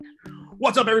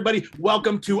What's up, everybody?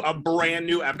 Welcome to a brand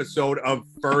new episode of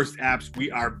First Eps. We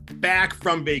are back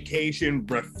from vacation,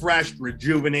 refreshed,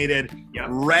 rejuvenated,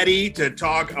 ready to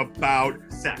talk about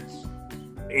sex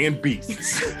and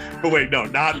beasts. But wait, no,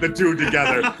 not the two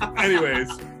together. Anyways,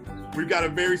 we've got a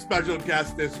very special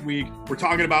guest this week. We're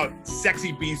talking about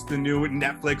Sexy Beasts, the new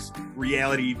Netflix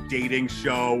reality dating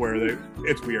show where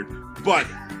it's weird. But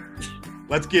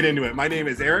let's get into it. My name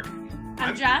is Eric.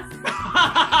 I'm Jess.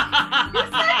 You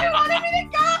said you wanted me to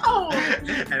go.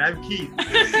 And I'm Keith.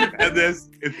 And this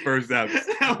is First Eps.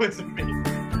 That was amazing.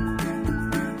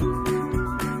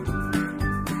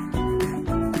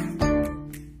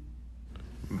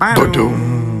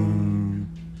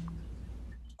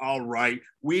 All right.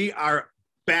 We are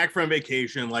back from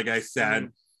vacation, like I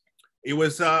said. It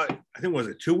was, I think, was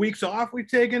it 2 weeks off we've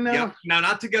taken now? Yeah. Now,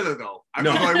 not together, though.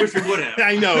 I wish we would have.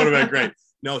 I know, it would have been great.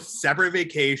 No, separate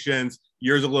vacations.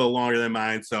 Yours a little longer than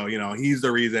mine, so he's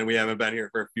the reason we haven't been here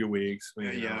for a few weeks.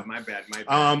 Yeah, my bad.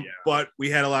 But we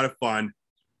had a lot of fun.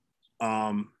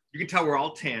 You can tell we're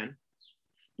all tan.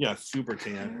 Yeah, super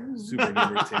tan, super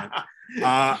tan.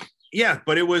 Yeah,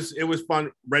 but it was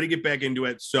fun. Ready to get back into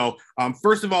it. So,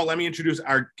 first of all, let me introduce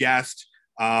our guest.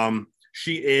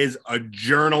 She is a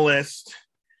journalist.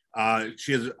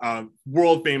 She has a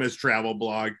world famous travel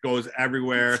blog. Goes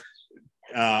everywhere.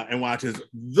 And watches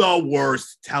the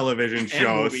worst television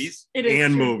shows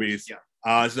and movies.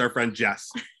 Yeah. This is our friend Jess.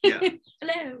 Yeah.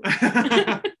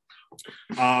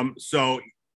 Hello. So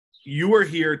you were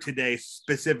here today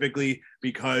specifically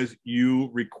because you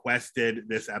requested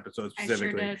this episode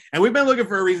specifically. I sure did. And we've been looking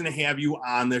for a reason to have you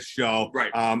on this show.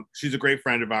 Right. She's a great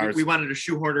friend of ours. We wanted to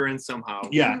shoehorn her in somehow.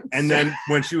 Yeah. And then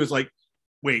when she was like,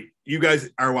 wait, you guys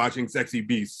are watching Sexy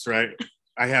Beasts, right?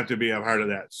 I have to be a part of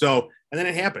that. So, and then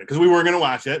it happened because we were going to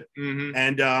watch it,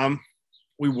 and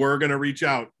we were going to reach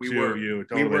out to you.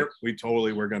 Totally. We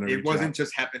totally were going to reach out. It wasn't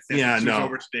just happenstance. Yeah, she was no.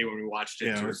 over today when we watched it.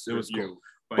 Yeah, it was cool.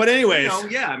 But anyways,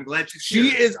 I'm glad she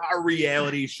is our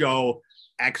reality show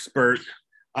expert.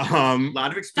 A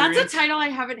lot of experience. That's a title I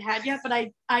haven't had yet, but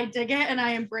I dig it and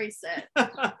I embrace it.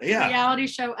 Yeah. Reality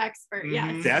show expert.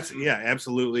 Yes. That's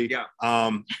absolutely. Yeah.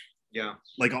 Yeah.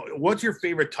 Like, what's your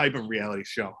favorite type of reality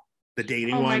show? The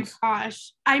dating ones? Oh my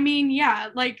gosh. I mean, yeah,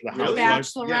 like The The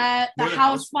Housewives? Bachelorette, The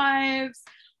Housewives,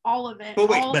 all of it. But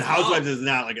wait, all But of it. Housewives is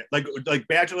not like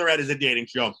Bachelorette is a dating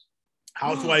show.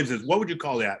 Housewives is, what would you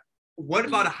call that? What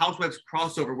about a Housewives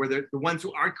crossover where the ones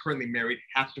who aren't currently married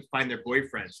have to find their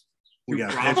boyfriends? Yeah,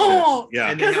 Oh,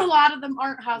 yeah. because a lot of them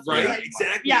aren't housewives. Right,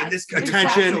 exactly. Yeah. And this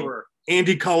Attention. crossover.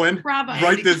 Andy Cohen, Bravo.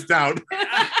 write this down.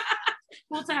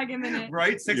 We'll tag him in it.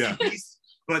 Right? Sexy Yeah. Beasts,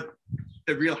 but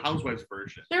the Real Housewives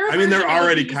version. I mean, they're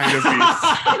already kind of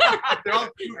beasts. They're all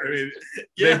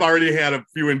They've already had a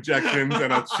few injections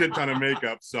and a shit ton of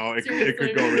makeup, so it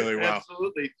could go really well.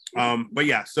 Absolutely. But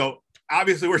yeah, so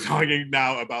obviously we're talking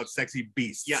now about Sexy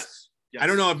Beasts. Yes. I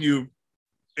don't know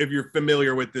if you're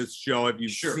familiar with this show, if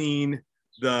you've Sure. seen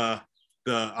the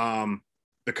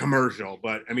commercial,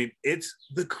 but I mean, it's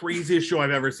the craziest show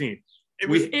I've ever seen. It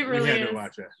We really had to is.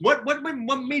 watch it. What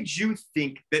made you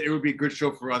think that it would be a good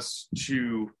show for us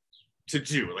to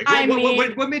do? Like,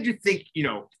 what made you think,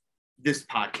 this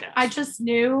podcast? I just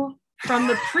knew from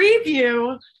the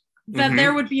preview that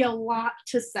there would be a lot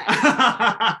to say.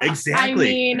 Exactly.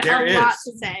 I mean, There a lot is.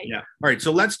 to say. Yeah. All right,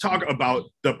 so let's talk about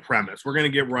the premise. We're gonna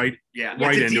get right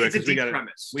It's into it a because we deep got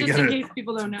premise. we Just gotta- in case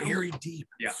people don't know. very deep.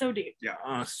 Yeah. So deep.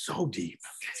 So deep.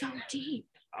 So deep.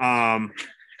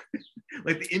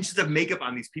 Like the inches of makeup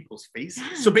on these people's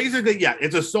faces. So basically, yeah,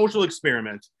 it's a social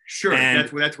experiment Sure, And-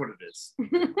 that's what it is.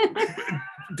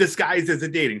 disguised as a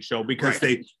dating show because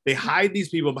Right. they hide these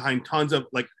people behind tons of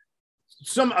like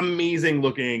some amazing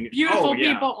looking. Beautiful Oh,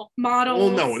 yeah. people, models.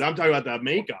 Well, no, I'm talking about the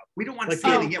makeup. We don't want Like to see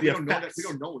the- anything yet. We the don't know that. effects. We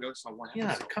don't know. We just saw one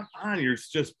Yeah, episode. come on, you're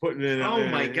just putting it in. Oh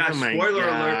my gosh! Oh my Spoiler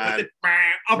God. alert!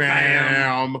 Put the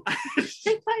bam.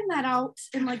 They find that out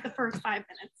in like the first 5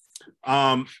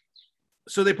 minutes.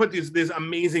 So they put this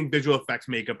amazing visual effects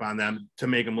makeup on them to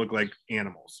make them look like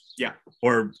animals. Yeah.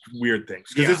 Or weird things.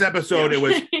 Because Yeah. this episode, Yeah. it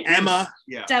was Emma.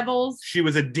 Yeah, Devils. She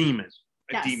was a demon.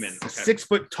 a Yes. demon. Okay. 6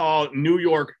 foot tall New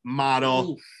York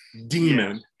model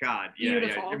demon. Yeah. God, yeah,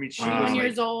 Beautiful. yeah. I mean, she 21 was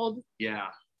years like, old. yeah. Yeah.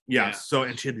 Yeah. So,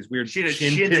 and she had these weird She had a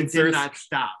chin chin that pincers. did not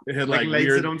stop. It had Like like legs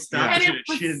weird. that don't stop. Yeah. And She it had a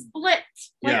was chin. split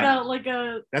Yeah. like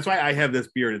a That's why I have this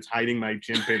beard. It's hiding my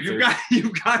chin pincers.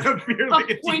 You got a beard like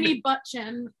a pointy demon. butt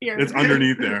chin beard. It's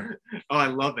underneath there. Oh, I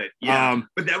love it. Yeah. Um,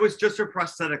 But that was just her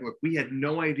prosthetic look. We had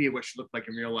no idea what she looked like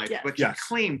in real life, Yes. but she Yes.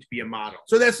 claimed to be a model.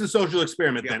 So that's the social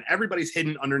experiment. Yeah. Then everybody's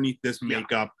hidden underneath this Yeah.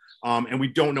 makeup, and we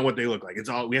don't know what they look like. It's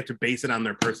all we have to base it on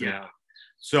their personality.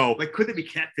 So like, could they be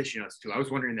catfishing us too? I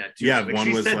was wondering that too. Yeah, like, one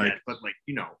she was said like- that, but like,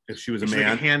 you know, if she was a she's man,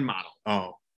 like a hand model.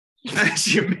 oh,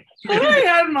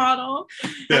 I model.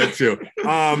 that too.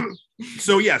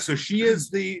 So yeah, so she is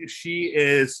the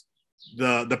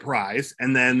prize,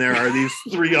 and then there are these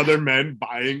 3 other men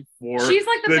vying for She's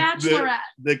like the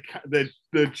Bachelorette.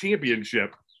 the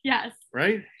championship, Yes.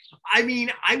 right? I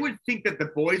mean, I would think that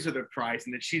the boys are the prize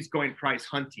and that she's going prize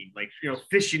hunting, like, you know,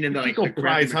 fishing in the, like, Go the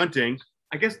prize hunting.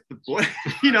 I guess the boy,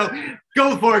 you know,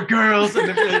 go for it, girls, and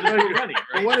then running,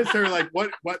 But right? what is her like?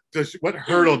 What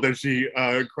hurdle does she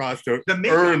cross to The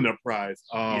makeup. earn the prize?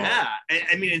 Oh, Yeah,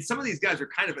 I mean, and some of these guys are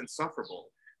kind of insufferable.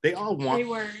 they all want. They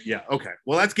were. Yeah. Okay.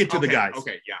 Well, let's get to the Okay, guys.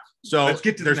 Okay, yeah. So Let's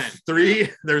get to the there's men. three.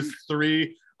 There's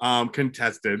 3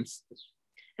 contestants.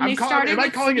 And they Am started I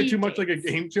with calling it speed too much like a dates.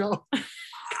 game show?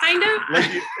 Kind of.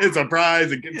 Like it's a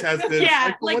prize and contestants.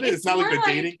 Yeah, what like is it? it's Not more like a like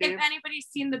dating if game. anybody's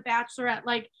seen The Bachelorette,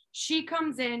 like she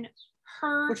comes in,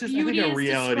 her Which is I think beauty a is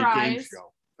reality game disguised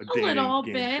show. a dating little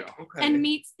game bit, show. Okay. and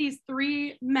meets these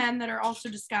 3 men that are also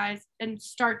disguised and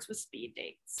starts with speed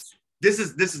dates. This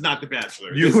is not The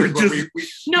Bachelor. You This were is what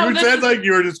just- No, you this said is, like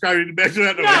you were describing the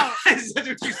Bachelorette. no, That's what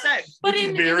you said. but This is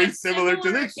in very a similar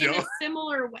to this In show. a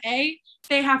similar way,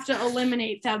 they have to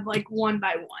eliminate them like one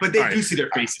by one. But they All right. do see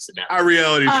their faces in that. Our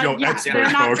reality show Yeah, expert, they're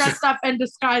not folks. dressed up and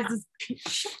disguised as.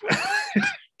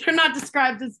 They're not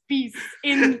described as beasts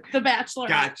in The Bachelor.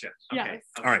 Gotcha. Okay. Yes.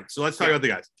 All right, so let's talk Yeah. about the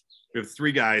guys. We have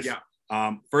 3 guys.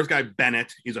 Yeah. First guy,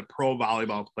 Bennett. He's a pro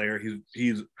volleyball player.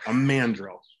 He's a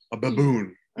mandrill, a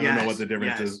baboon. I don't know what the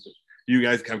difference Yes. is. You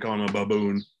guys kept calling him a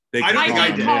baboon. They I don't kept think calling I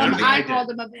him did. a I don't think I I did. called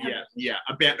him a baboon. Yeah.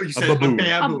 You said baboon. a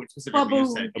baboon. Specifically, you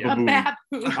said. A Yeah. baboon.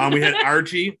 baboon. We had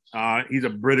Archie. He's a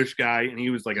British guy, and he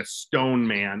was like a stone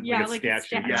man, Yeah, like a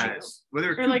statue. Yes. Well,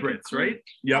 there Or are 2 like a Brits, right?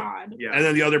 Yep. God. Yeah. And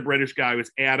then the other British guy was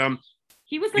Adam,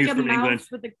 He was like He's a from mouse England.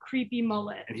 with a creepy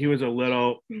mullet. and he was a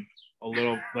little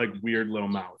like weird little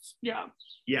mouse. Yeah.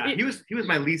 Yeah. He was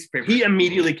my least favorite. He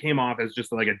immediately came off as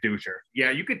just like a doucher.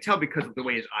 Yeah, you could tell because of the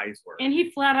way his eyes were. And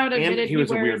he flat out And admitted he he was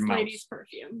a weird wears mouse. ladies'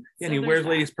 perfume. Yeah, So and he there's wears that.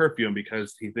 ladies' perfume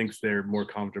because he thinks they're more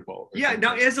comfortable. or Yeah. Now,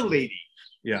 something. as a lady,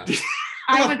 Yeah.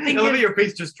 I would think I love it- that your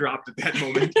face just dropped at that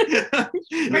moment.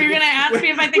 Are you gonna ask me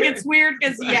if I think it's weird?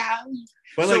 Because yeah.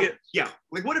 But So, like, yeah,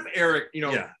 like what if Eric,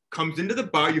 Yeah. comes into the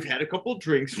bar? You've had a couple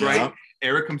drinks, right? Yeah.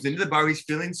 Eric comes into the bar. He's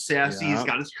feeling sassy. Yeah. He's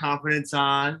got his confidence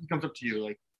on. He comes up to you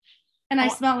like, And I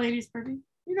Oh. smell ladies' perfume.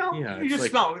 Yeah, you it's just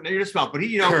like- smell. You just smell. But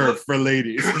he, curve for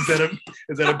ladies. Is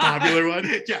that a popular one?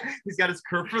 Yeah, he's got his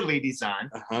curve for ladies on.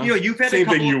 Uh-huh. You know, you've had Same a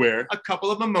couple, thing you wear. a couple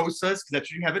of mimosas because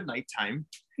that's what you have at nighttime,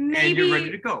 and you're ready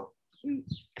to Maybe go.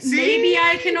 maybe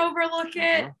I can overlook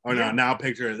it. Oh no! Now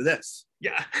picture this.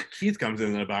 Yeah. Keith comes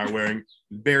into the bar wearing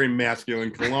very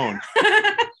masculine cologne.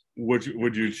 Would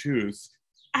you choose?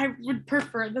 I would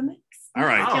prefer the mix. All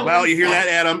right. Oh. Well, you hear that,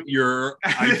 Adam? Your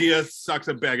idea sucks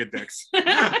a bag of dicks.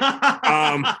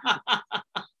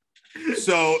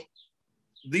 So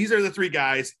these are the 3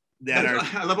 guys that are.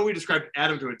 I love how we described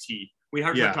Adam to a T. We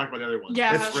haven't Yeah. talked about the other ones.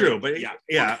 Yeah. It's true, but Yeah.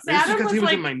 yeah, Well, it's Adam because he was was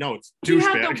like- in my notes. He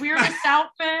had Douchebag. the weirdest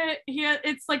outfit.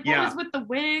 It's like what Yeah. was with the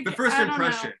wig? The first I don't know.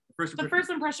 impression. The first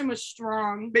impression was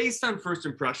strong. Based on first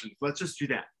impressions, let's just do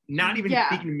that. Not even Yeah.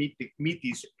 thinking to meet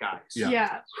these guys. Yeah.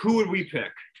 Yeah. Who would we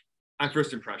pick on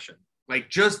first impression? Like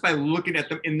just by looking at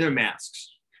them in their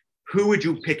masks. Who would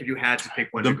you pick if you had to pick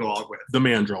one to The- go out with? The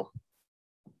mandrill.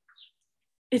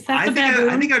 Is that I the think baboon?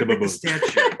 I think I'd The pick the baboon.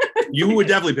 statue. You would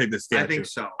definitely pick the statue. I think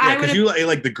so. Yeah, I because would've- you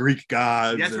like the Greek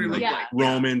gods That's what and he like looked Yeah. like.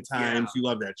 Roman times. Yeah. You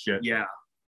love that shit. Yeah.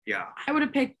 Yeah. I would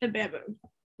have picked the baboon.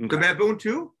 The Okay. baboon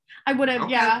too? I would have,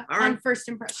 Okay, yeah, all right. on first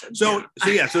impression. So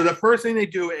the first thing they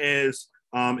do is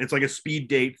it's like a speed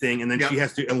date thing, and then Yep. she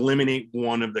has to eliminate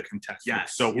one of the contestants.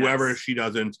 Yes, So whoever yes. she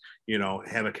doesn't,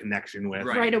 have a connection with,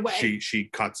 Right. away. she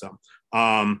cuts them.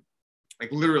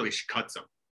 Like literally, she cuts him.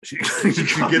 She gets a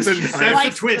That's knife.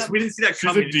 Like the twist. them. We didn't see that She's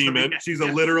coming. a demon. She's a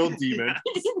Yeah. literal demon.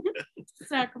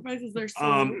 Sacrifices their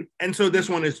soul. And so this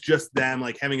one is just them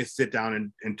like having a sit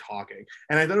down and talking.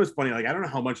 And I thought it was funny. Like, I don't know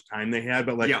how much time they had,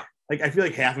 but like, Yeah. like I feel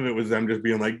like half of it was them just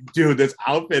being like, dude, this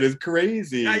outfit is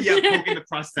crazy. Yeah, poking the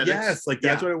prosthetics. Yes, like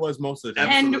that's what it was most of the time.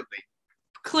 And- Absolutely.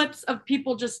 Clips of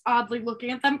people just oddly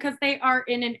looking at them because they are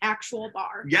in an actual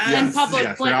bar. Yes. In public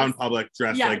Yes, they're out in place. public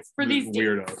dressed Yes, like for these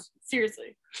weirdos. dudes.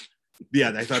 Seriously.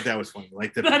 Yeah, I thought that was funny.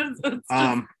 Like the That is it's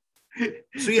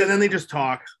just- so yeah, then they just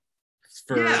talk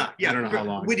for yeah. I don't know how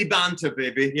long. Witty banter,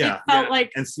 baby. Yeah. it felt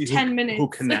like And see 10 who, minutes. who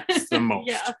connects the most.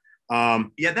 Yeah.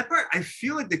 Yeah, that part, I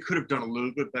feel like they could have done a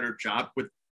little bit better job with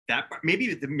that part.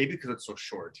 Maybe because it's so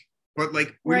short. But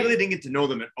like, we Right. really didn't get to know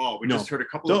them at all. We No. just heard a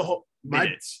couple of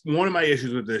minutes. One of my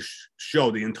issues with this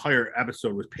show, the entire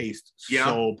episode was paced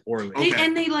so poorly. Okay.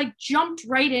 And they like jumped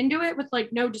right into it with like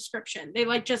no description. They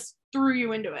like just threw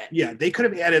you into it. Yeah, they could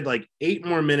have added like 8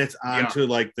 more minutes onto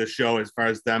like the show as far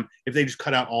as them if they just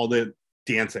cut out all the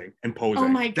dancing and posing. Oh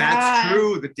my god. That's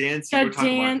true. The dancing. The we're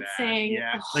talking about that. dancing.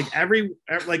 Yeah.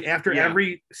 Like after Yeah.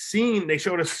 every scene, they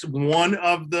showed us one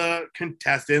of the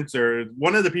contestants or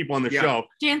one of the people on the show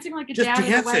Dancing like a just dad at a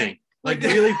dancing. wedding. Like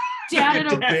really Dad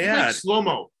at a bad. Like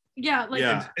slow-mo Yeah, like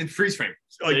Yeah. and freeze frame.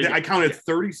 Like I counted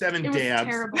 37 it was dabs.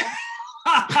 terrible.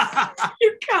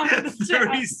 You counted the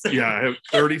dabs. 37. Yeah, I have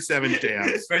 37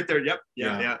 dabs. Right there. Yep.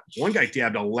 Yeah. Yeah. One guy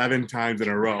dabbed 11 times in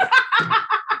a row.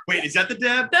 Wait, is that the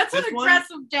dab? That's This an one?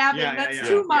 aggressive dabbing. Yeah, yeah, That's yeah,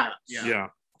 too yeah, much. Yeah.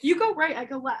 You go right, I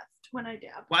go left when I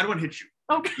dab. Well, I don't want to hit you.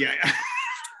 Okay. Yeah.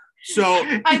 So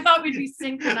I thought we'd be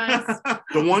synchronized.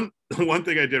 the one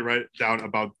thing I did write down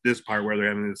about this part where they're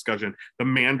having a discussion, the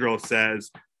mandrel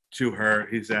says to her,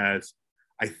 he says,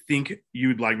 I think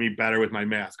you'd like me better with my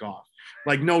mask off.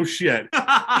 Like, no shit.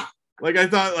 Like I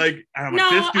thought, like I'm No,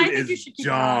 like, this I dude think you is should keep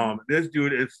it on. dumb. This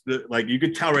dude is like you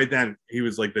could tell right then he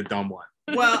was like the dumb one.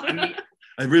 Well, I mean,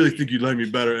 I really think you'd like me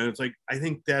better, and it's like I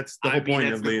think that's the I whole mean, point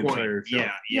that's of the point. entire show.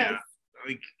 Yeah. Yeah. Yes.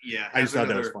 Like, yeah. I just have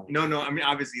thought that was another- funny. No. I mean,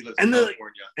 obviously, he lives And in the-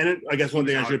 California. And it, I guess one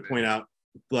thing I Out should of it. point out,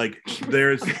 like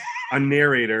there's a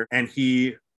narrator, and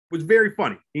he was very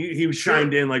funny. He was Sure.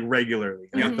 chimed in like regularly,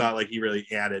 and I Mhm. thought like he really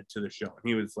added to the show. And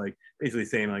he was like basically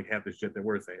saying like half the shit that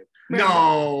we're saying.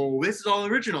 No, this is all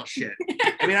original shit.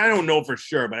 I mean, I don't know for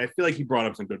sure, but I feel like he brought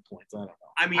up some good points. I don't know.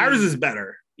 I mean, Ours is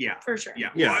better. yeah. For sure. Yeah.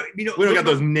 Yeah. Well, you know, We don't got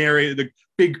those the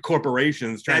big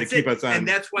corporations trying That's to keep it. us on. And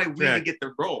that's why we track. didn't get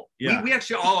the role. Yeah. We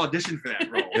actually all auditioned for that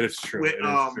role. It is true. With, It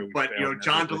is true. We but you know, failed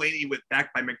John miserably. Delaney with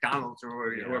backed by McDonald's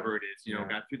or Yeah. whoever it is, you know, Yeah.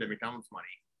 got through the McDonald's money.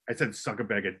 I said suck a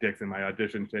bag of dicks in my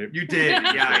audition tape. You did.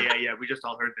 Yeah. We just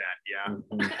all heard that. Yeah.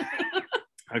 Mhm.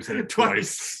 I've said it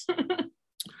twice. Twice.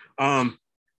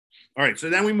 All right, so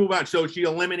then we move on. So she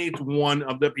eliminates one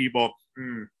of the people.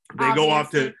 Mm. They go off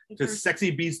Obviously, to there's-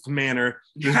 Sexy Beast Manor.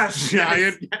 This Yes,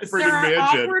 giant yes. freaking There are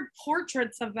mansion. awkward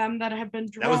portraits of them that have been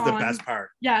drawn. That was the best part.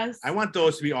 Yes. I want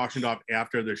those to be auctioned off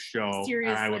after the show, and I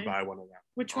Seriously. would buy one of them.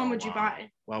 Which one Oh, would you wow.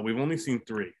 buy? Well, we've only seen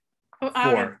 3 Oh,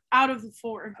 Four. out of the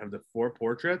 4. out of the 4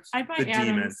 portraits. I'd buy the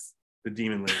demon, Adam's. the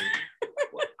demon lady.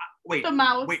 Wait. The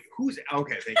mouse. Wait. Who's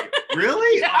okay? Thank you.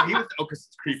 Really? Yeah. Oh, he was. Oh, because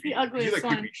it's creepy. the ugliest You like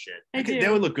one. creepy shit. I do.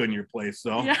 That would look good in your place,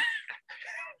 though. Yeah.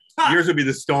 Yours would be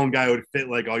the stone guy who would fit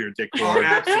like all your dick Oh, board.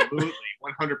 absolutely,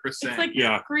 100%. It's like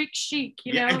Yeah. Greek chic,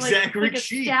 you know? yeah, exactly. Like a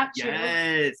Chic. statue.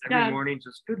 Yes. Every Yeah. morning,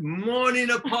 just good morning,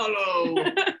 Apollo.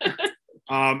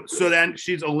 So then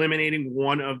she's eliminating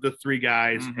one of the 3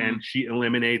 guys, Mhm. and she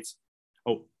eliminates.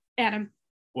 Oh, Adam.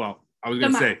 well, I was The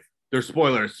gonna mouse. say there's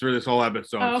spoilers for this whole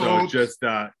episode, Oh. so Oops. just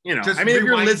you know, Just I mean, if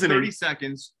you're rewind listening, 30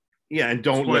 seconds. yeah, and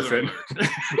don't Spoiler listen. alert.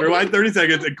 Rewind 30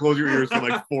 seconds and close your ears for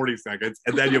like 40 seconds,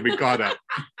 and then you'll be caught up.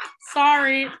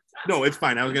 Sorry. No, it's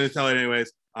fine. I was gonna tell it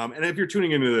anyways. And if you're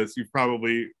tuning into this, you've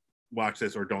probably watched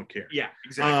this or don't care. Yeah,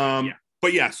 exactly. Yeah.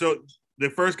 But yeah, so the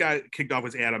first guy kicked off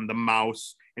was Adam, the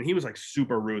mouse, and he was like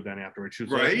super rude then afterwards. She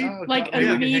was Right? Like maybe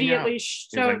we can hang out." immediately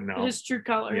showed like, no. his true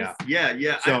colors. Yeah. Yeah,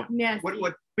 yeah. So Nasty.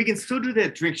 What we can still do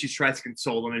that drink. She tries to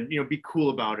console him and be cool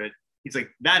about it. He's like,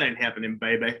 that ain't happening,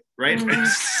 baby. Right?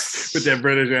 Mhm. with that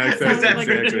British accent, Sounded like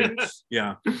a exactly. douche.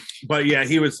 Yeah, but yeah,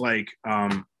 he was like,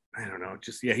 I don't know,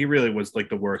 just he really was like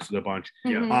the worst of the bunch.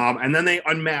 Mhm. And then they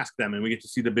unmask them, and we get to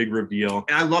see the big reveal.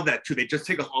 And I love that too. They just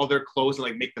take off all their clothes and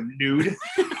like make them nude.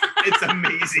 It's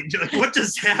amazing. You're like, what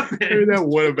just Maybe happened? that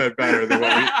would have been better than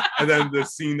what we. And then the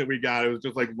scene that we got, it was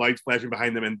just like lights flashing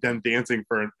behind them and them dancing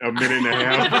for a minute and a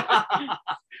half.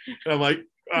 And I'm like,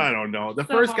 I don't know. The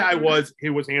So first guy awkward. he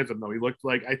was handsome though. He looked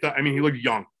like he looked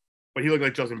young, but he looked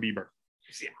like Justin Bieber.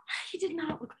 He did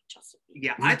not look like Justin.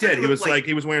 Yeah, He I thought did. He looked was like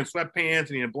he was wearing sweatpants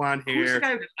and he had blonde who's the hair,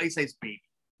 guy with Ice Ice Baby?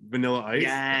 Vanilla Ice.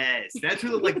 Yes, that's who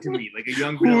it looked like to me, like a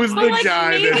young. Who was Vanilla the Ice. But, like, guy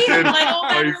maybe that a did little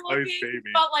better Ice looking, Baby?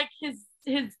 But like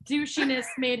his douchiness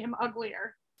made him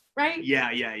uglier, right? Yeah.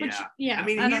 Which, yeah. I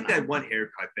mean, he don't had that know. one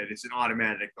haircut that is an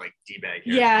automatic like D-bag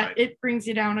haircut. Yeah, it brings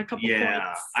you down a couple Yeah,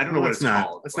 points. I don't know what Let's it's not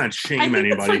called. let's but- not I shame think anybody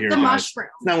it's like here. the guys. mushroom.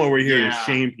 It's not what we're here Yeah. to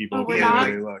shame people. Oh, we're for the way not?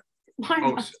 they look. Why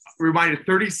Oh, not? reminded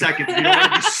 30 seconds. You don't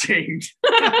want to be shamed.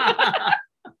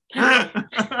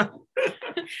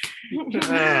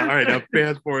 All right, now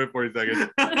fast forward 40 seconds,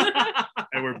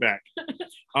 and we're back.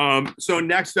 So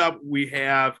next up we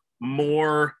have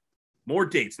more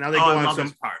dates. Now they go I on love some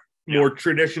this part. more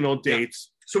traditional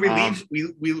dates. So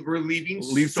we're leaving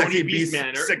Sexy Beast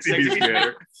Manor. Sexy Beast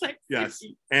Manor. Sexy Yes,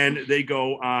 beast. and they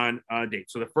go on a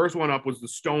date. So the first one up was the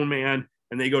Stone Man,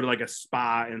 and they go to like a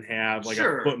spa and have like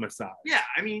Sure. a foot massage. Yeah,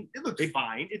 I mean, it looks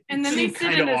fine. And then they seemed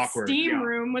sit in kinda a awkward, steam yeah.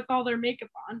 room with all their makeup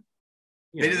on.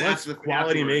 Yeah, They did what's after-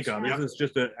 quality afterwards. makeup. Yeah. This is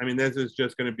just this is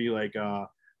just going to be like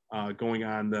going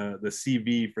on the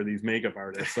CV for these makeup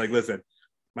artists. Like, listen,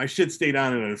 my shit stayed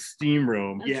on in a steam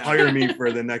room. Yeah. Hire me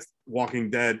for the next Walking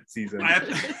Dead season. I have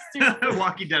to,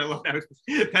 Walking Dead. I love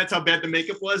that. That's how bad the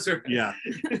makeup was. Or Yeah.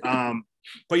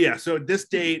 But yeah, so this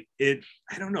date, I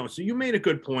don't know. So you made a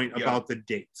good point Yeah. about the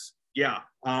dates. yeah.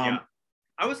 Um,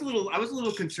 I was a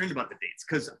little concerned about the dates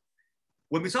because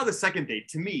when we saw the second date,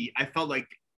 to me, I felt like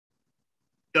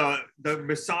the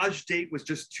massage date was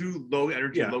just too low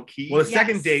energy, Yeah. low key. Well, the Yes.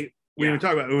 second date we Yeah. were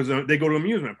talking about, it was they go to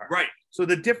amusement park. Right. So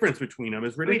the difference between them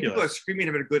is I mean, people are ridiculous. screaming,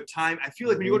 having a good time. I feel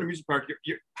like when you go to an amusement park,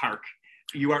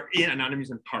 you are in an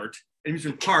amusement park.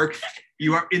 Amusement park,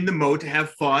 you are in the mode to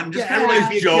have fun. Just Yeah, kind of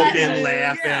everybody's like joking, Yeah.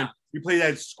 laughing. Yeah. You play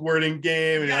that squirting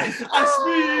game, and you're like,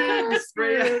 I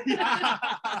spin.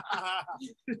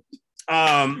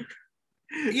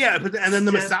 yeah, but and then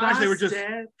the Step massage, by they were just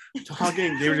step.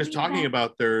 talking. They were just talking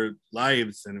about their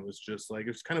lives, and it was just like it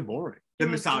was kind of boring. The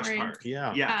It was massage boring. part.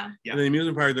 Yeah. Yeah. And the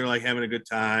amusement park, they're like having a good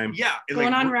time. Yeah. It, Going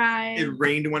like, on rides. It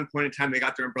rained at one point in time. They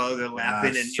got their umbrella. They're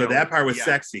laughing. And So that part was yeah.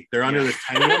 sexy. They're under Yeah. this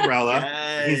tiny umbrella.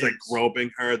 He's like Yes.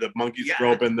 groping her. The monkey's Yeah.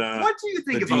 groping the What do you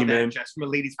think the about demon that, Jess, from a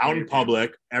lady's out point in of view?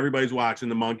 public. Everybody's watching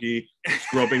the monkey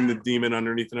groping the demon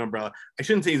underneath an umbrella. I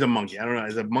shouldn't say he's a monkey. I don't know.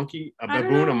 Is a monkey a I don't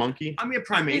baboon a know. monkey? I mean, a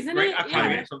primate, Isn't right? it? A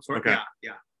primate Yeah. of some sort. Okay.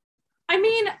 Yeah. I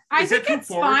mean, I Is that think too it's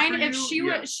forward fine for if you? she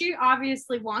Yeah. she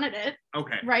obviously wanted it,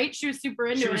 Okay. right? She was super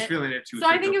into She was it. feeling it too. So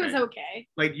I it's think it was okay. okay.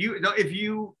 Like you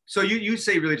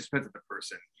say really just depends on the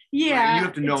person. Yeah. you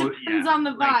have to know, It depends yeah, on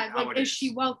the like, vibe. how Like, it is is.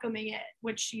 she welcoming it?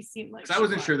 Which she seemed like. Because I she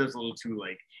wasn't was. sure that was a little too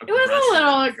like. It was a aggressive.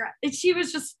 little aggressive. She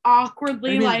was just awkwardly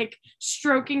I mean- like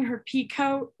stroking her pea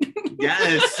coat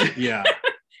Yes. Yeah.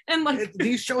 and like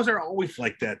These shows are always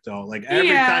like that though. Like every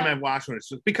Yeah. time I've watched one, it's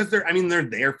just because they're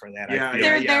there for that. Yeah, I feel.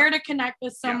 they're yeah. there to connect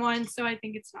with someone. So I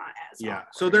think it's not as. Yeah.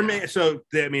 awkward. So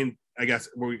I mean, I guess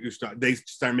they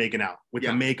start making out with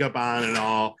Yeah. the makeup on and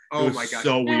all. Oh it was my gosh.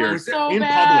 so It weird. was so in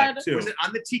bad. public too. Was it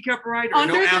on the teacup ride or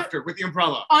Under no the- after with the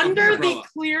umbrella? Under the umbrella.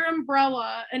 clear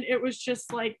umbrella, and it was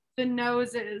just like the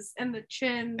noses and the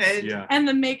chins and, Yeah.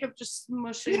 the makeup just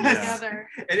smushing Yes. together.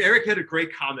 And Eric had a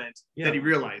great comment Yeah. that he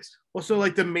realized. Well, so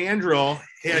like the mandrill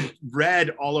had red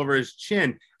all over his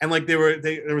chin, and like there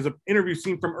was an interview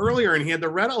scene from earlier, and he had the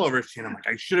red all over his chin. I'm like,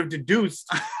 I should have deduced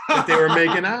that they were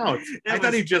making out. I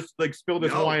thought he just like spilled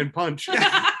his No. Hawaiian punch.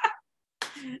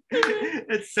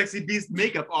 It's Sexy Beast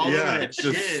makeup all over Yeah, that it's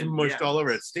just chin. smushed Yeah. all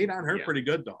over. It stayed on her Yeah. pretty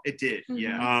good though. It did. Mhm.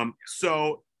 Yeah.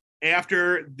 So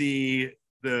after the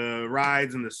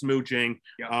rides and the smooching,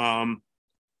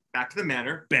 Back to the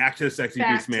manor. back to the Sexy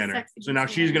Back Beast to Manor. Sexy So now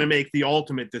Beast she's Manor. gonna make the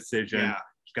ultimate decision. Yeah.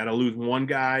 She's got to lose one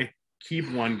guy, keep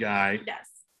one guy. Yes.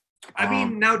 I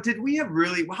mean, now did we have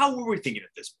really? How were we thinking at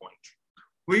this point?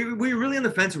 Were you really on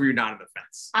the fence, or were you not on the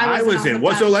fence? I wasn't was on in. the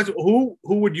What? So fence. let's. Who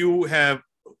would you have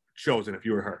chosen if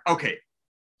you were her? Okay,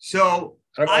 so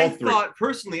Out of all I three.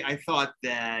 thought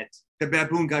that the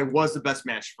baboon guy was the best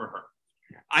match for her.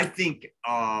 I think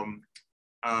I'm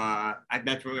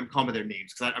calling by their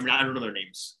names because I don't know their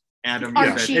names. Adam,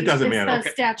 Yeah, Archie it doesn't is matter. the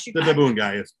Okay. statue The guy. baboon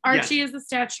guy is. Archie is the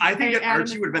statue. I think guy. that Adam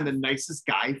Archie is would have been the- the nicest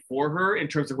guy for her in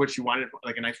terms of what she wanted,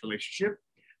 like a nice relationship.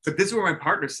 But this is where my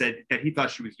partner said that he thought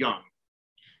she was young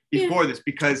before this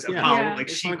because of Yeah. how Yeah. like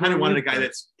It's she like kind of when wanted we- a guy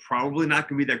that's probably not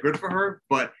going to be that good for her,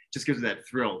 but just gives her that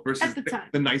thrill versus At the time.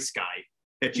 the nice guy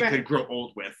that she Right. could grow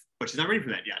old with. But she's not ready for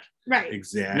that yet. Right.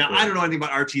 Exactly. Now I don't know anything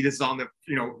about Archie. This is all in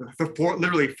the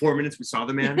literally 4 minutes we saw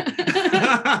the man.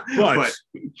 But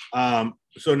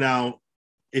so now,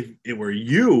 if it were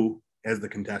you as the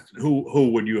contestant, who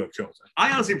would you have chosen?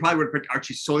 I honestly probably would have picked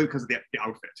Archie solely because of the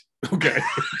outfit. Okay,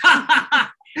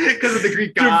 Because of the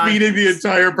Greek god. defeating the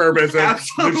entire purpose of the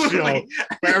Absolutely. show.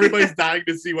 Where everybody's dying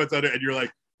to see what's under, it, and you're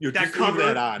like, That just cover, leave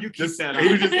that on. you keep just, that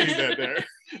maybe on. just leave that there.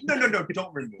 No,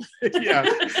 don't remove. Yeah.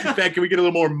 In fact, can we get a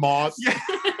little more moss? Yeah.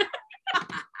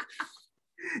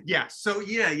 Yeah. So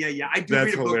yeah. I do That's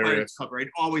read a book by hilarious. its cover. I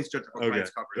always judge a book by Okay,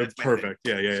 its cover. that's my thing. perfect.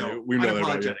 Yeah. So, We know that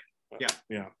about you. unapologetic. Yeah.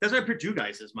 Yeah. That's why I picked you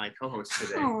guys as my co-hosts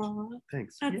today. Aw,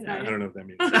 Thanks. That's Yeah, nice. I don't know what that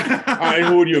means. All right,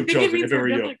 who would you have I think it chosen means if it were we're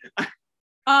you?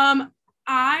 good.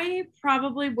 I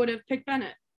probably would have picked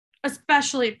Bennett,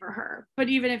 especially for her. But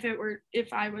even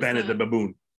if I was Bennett the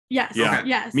baboon. yes, Yeah.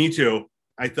 yes, Me too.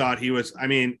 I thought he was. I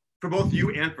mean, For both you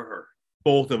and for her.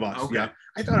 both of us. Okay. Yeah.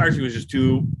 I thought Archie was just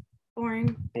too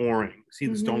boring. boring. See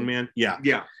the Mhm. Stone Man? Yeah.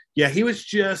 Yeah. Yeah, he was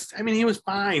just. I mean, he was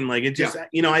fine. Like it just,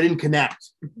 I didn't connect.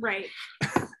 Right.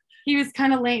 He was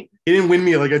kind of lame. He didn't win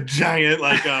me like a giant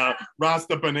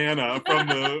Rasta banana from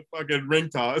the fucking ring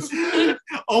toss.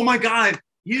 Oh my God,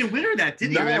 he didn't win her that, did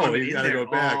he? No, Or that would've he been gotta in there.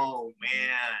 go back. Oh man.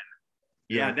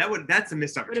 Yeah. That's a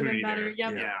missed Would have opportunity been better. there.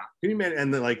 Yep. Yeah. Can you imagine?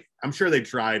 And then, like, I'm sure they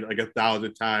tried like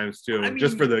 1,000 times too, I mean,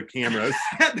 just for the cameras.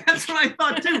 That's what I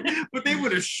thought too. But they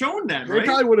would have shown that, They right?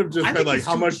 probably would have just I been think like, it's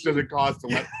how too much cheap. does it cost to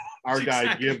let our guy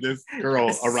Exactly. give this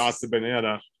girl a Rasta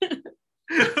banana?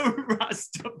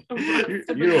 Rasta.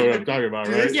 You know what I'm talking about,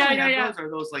 Do they right? still Yeah, have yeah. those? Or are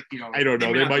those like, I don't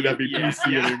know. They might not be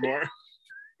PC yeah. anymore.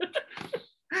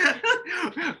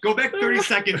 Go back 30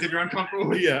 seconds if you're uncomfortable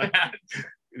with Yeah. that.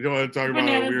 You don't want to talk about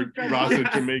Bananas a weird with bread. Rasta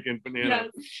Yes. Jamaican banana.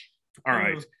 Yes. All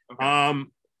right. Okay.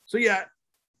 So yeah,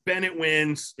 Bennett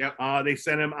wins. Yep. They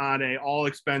sent him on a all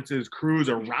expenses cruise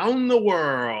around the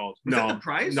world. Was no, that the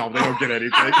prize? no, they don't get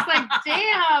anything. I was like,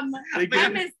 damn, they I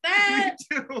get missed that.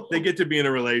 Me too. they get to be in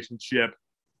a relationship.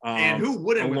 And who a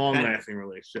wouldn't with long Bennett? lasting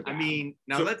relationship. I mean,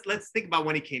 now So- let's think about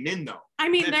when he came in though. I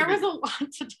mean, That's there a was bit- a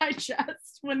lot to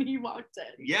digest when he walked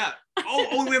in. Yeah.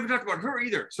 Oh, we haven't talked about her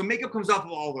either. So makeup comes off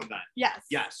of all of that. Yes.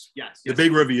 Yes. the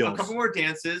big A reveals. couple more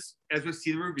dances as we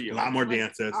see the A reveal. lot more Like,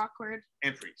 dances. Awkward.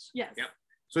 And freeze. Yes. Yep.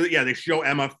 So yeah, they show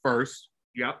Emma first.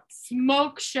 Yep.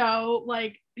 Smoke show,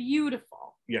 like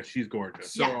beautiful. Yeah, she's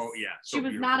gorgeous. So Yes. yeah. She so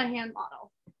was not a beautiful. hand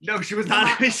model. No, she was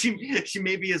not. she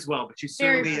may be as well, but she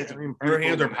Very certainly good. is. I mean, her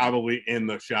hands are probably in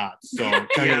the shots, so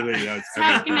technically yes.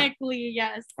 everything. Technically,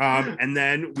 yes. And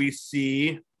then we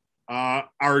see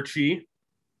Archie.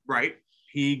 right.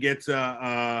 He gets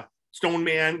Stone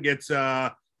Man gets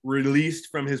released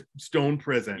from his stone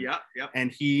prison. Yep. Yep.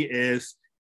 And he is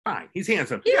fine. He's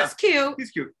handsome. He Yeah. was cute. He's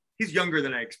cute. He's younger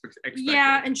than I expected.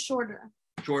 Yeah, and shorter.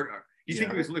 Shorter. You think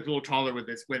Yeah. he was a little taller with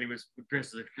this when he was with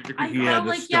Princess? I He had felt the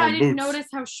like, I stone didn't boots. notice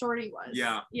how short he was.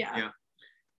 Yeah. Yeah. Yeah.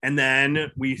 And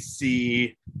then we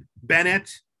see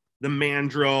Bennett, the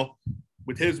mandrill,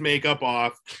 with his makeup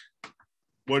off.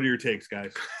 What are your takes,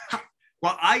 guys?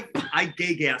 Well, I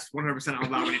gay gasped 100% out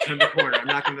loud when he turned the corner. I'm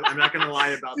not gonna lie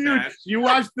about Dude, that. you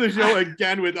watched the show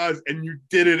again with us, and you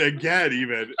did it again,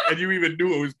 and you even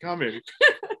knew it was coming.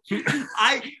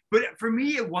 But for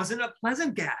me, it wasn't a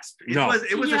pleasant gasp. It No. was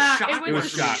Yeah, a shock. It It was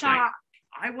was a shocking. shock.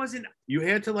 I wasn't. You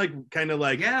had to kind of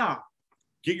Yeah.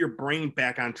 get your brain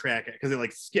back on track because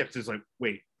it skips. It's like,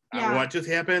 wait, Yeah. what just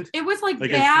happened? It was like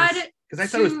Like, bad Because I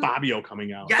thought it was to- Fabio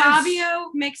coming out. Yeah.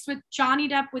 Fabio mixed with Johnny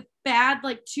Depp with bad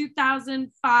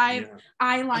 2005 Yeah.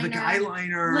 eyeliner, Like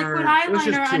eyeliner. liquid It was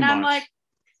just eyeliner, too and I'm much. like,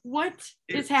 what It's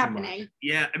is too happening?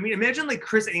 Yeah, I mean, imagine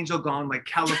Chris Angel gone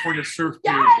California surf.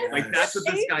 dude. Yes! That's what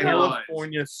this guy Angel. was.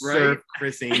 California right? surf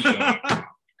Chris Angel.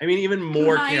 I mean, even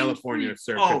more Mind California freak.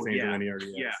 surf Oh, Chris Angel yeah. than he already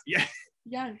is. Yeah.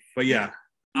 Yes, But yeah,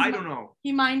 I don't know.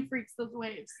 he mind freaks those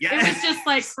waves. Yeah. It was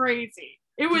just crazy.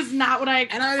 It was not what I.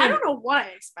 And I don't know what I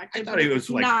expected. I thought but it was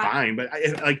not. fine, but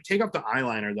take off the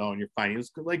eyeliner though, and you're fine.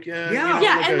 It's like Yeah.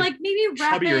 Yeah, and maybe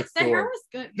wrap chubbier it. The hair Thor. was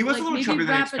good. He was a little maybe chubbier than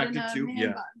I wrap it in expected a to. man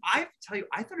Yeah. bun. I have to tell you,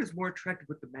 I thought it was more attractive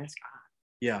with the mask on.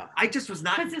 yeah, I just was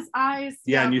not. Because his eyes.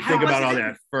 yeah. And you How think about was all it?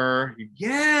 that fur. You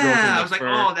Yeah, Stroking I the was like, fur.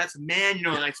 oh, that's a man.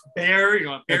 Nice bear. A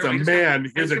bear. It's a I just-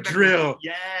 man. Here's a Let's go back to- drill.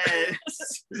 Yes,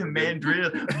 it's a man drill.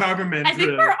 Barber man I think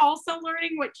drill. we're also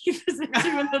learning what Keith is into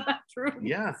in the bedroom.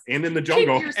 Yeah, and in the Keep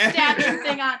jungle. your statue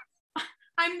thing on.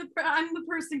 I'm the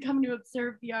person coming to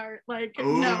observe the art.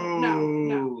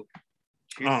 No.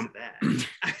 Cheers to that.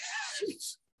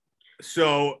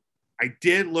 So I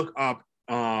did look up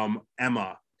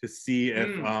Emma to see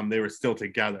if they were still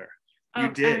together. You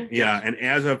did. Yeah, and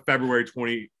as of February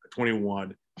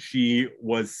 2021, she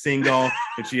was single,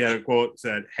 and she had a quote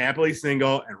said, "Happily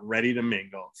single and ready to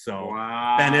mingle." So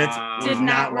Wow. Bennett Did was not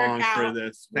not work long out. for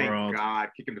this Thank world. God.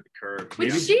 Kick him to the curb. But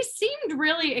Maybe- she seemed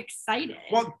really excited.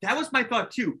 Well, that was my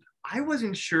thought too. I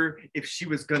wasn't sure if she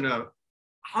was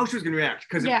how she was gonna react.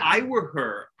 Because Yeah. if I were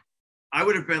her, I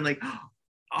would have been like,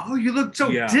 "Oh, you look so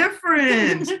Yeah.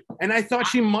 different." And I thought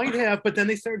she might have, but then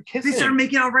they started kissing. They started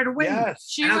making out right away. Yes.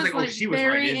 she And I was, was like, oh, she was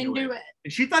very right into into it. it.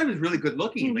 And she thought he was really good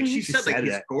looking. Like she Mhm. She said, said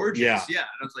he's that. gorgeous. Yeah. Yeah. And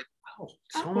I was like, oh.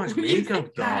 So Oh, much you makeup,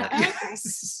 think though. that?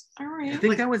 Yes. All I right.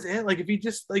 think that was it. Like if he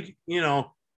just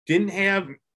didn't have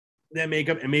that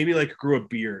makeup and maybe grew a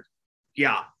beard.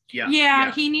 Yeah. Yeah.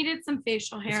 Yeah, he needed some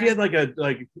facial 'Cause hair. He had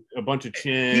a bunch of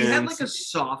chins. He had a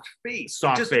soft face.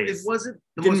 Soft face. It wasn't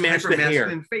the Didn't most match the hair.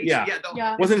 hyper-masculine face. Yeah.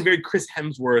 Yeah. Wasn't very Chris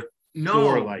Hemsworth No.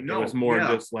 Thor like. No. It was more yeah.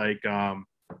 just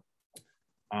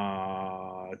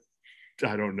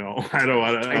I don't know. I don't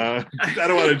want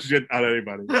to shit on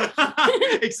anybody.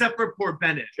 Except for poor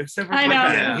Bennett. Except for I know.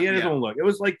 Bennett. He had his Yeah. own look. It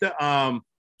was like the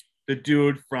the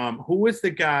dude from who was the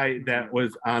guy that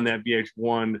was on that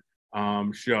VH1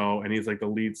 show, and he's like the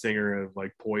lead singer of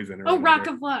like Poison. Or Rock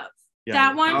of Love. Yeah.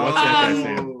 That one. What's that guy's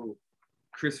name? Oh,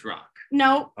 Chris Rock.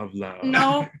 No. Of Love.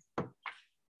 No.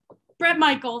 Bret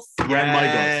Michaels. Bret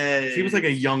Michaels. He was like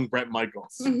a young Bret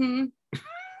Michaels. Mm-hmm.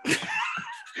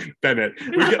 Bennett.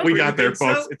 We got there,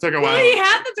 folks. It took a while. Well, he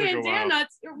had the Took a while. bandana.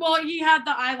 Well, he had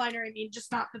the eyeliner. I mean,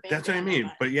 just not the bandana. That's what I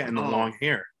mean. But yeah, and the long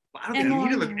hair. I don't And think he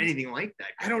didn't long look hair. anything like that.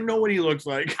 I don't know what he looks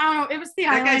like. I don't know. It was the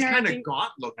That guy's eyeliner. kind I of think.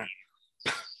 gaunt looking.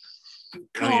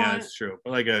 Oh yeah, it's true.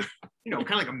 But like a You know,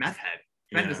 kind of like a meth head.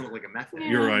 Ben Yeah. doesn't look like a meth head. Yeah.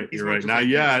 you're right. He's You're more right. just Not like-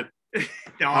 yet.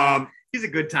 No, he's a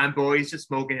good time boy. He's just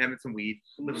smoking, having some weed.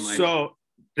 Living life. So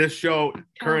this show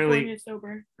currently California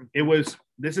sober.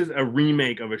 this is a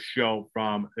remake of a show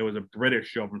it was a British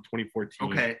show from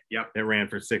 2014 okay, yep. that ran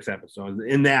for 6 episodes.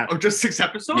 In that, Oh, just 6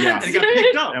 episodes? Yeah. And it got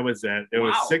picked up. that was it. It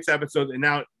was Wow. 6 episodes, and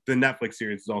now the Netflix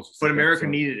series is also 6 But America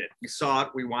episodes. needed it. We saw it.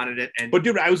 We wanted it. And But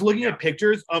dude, I was looking Yeah. at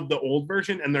pictures of the old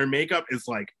version, and their makeup is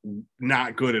like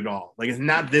not good at all. Like it's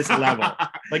not this level.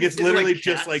 Like it's Is it literally like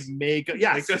just cats? like makeup.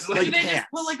 Yeah, Like, just Did like they just cats.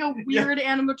 put like a weird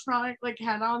animatronic like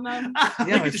head on them? Yeah,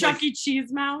 like a it's Chuck E.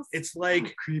 Cheese mouse? It's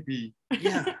like creepy.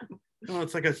 yeah. No,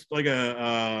 it's like a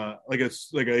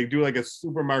do like a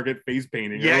supermarket face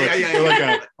painting. Yeah, or like, yeah, yeah, or like yeah.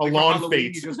 a Like for lawn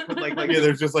Halloween, face. you just put like Yeah,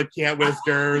 there's just like cat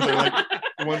whiskers, or like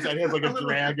the one side has like a little-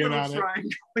 dragon little on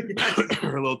triangle. Yeah. it,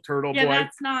 or a little turtle yeah, boy.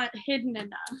 that's not hidden enough.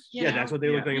 you Yeah, know? that's what they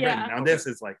look like. in Yeah. bed. Now this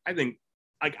is like, I think,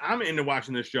 like I'm into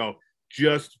watching this show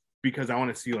just because I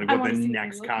want to see like I what wanna the see what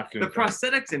next they look like. costume. The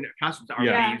prosthetics and costumes are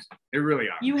Yeah. amazing. They really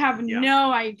are. You have Yeah.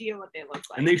 no idea what they look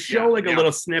like. And they show Yeah, like a yeah.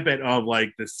 little snippet of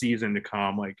like the season to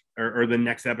come, like or the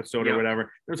next episode Yeah. or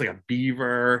whatever. There's like a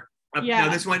beaver. Yeah.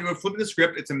 Now this one, we're flipping the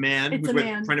script. It's a man It's who's a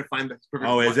man. trying to find the perfect.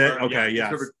 Oh, is it? or, Okay, his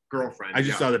yes. perfect girlfriend. I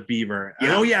just saw the beaver.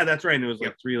 Yeah. Oh yeah, that's right. And it was like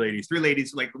Yep. 3 ladies. These 3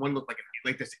 ladies. Like the one looked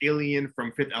like this alien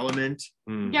from Fifth Element.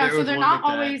 Mm, yeah, there so was they're one not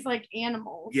like that. always like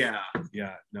animals. Yeah,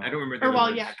 yeah. No. I don't remember. The Or other well,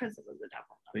 ones. yeah, because it was a devil.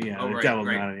 But yeah, Oh, the right, devil's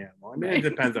right. not an animal. I mean, it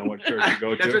depends on what church you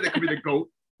go That's to. right. That could be the goat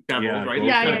devil, Yeah, right? goat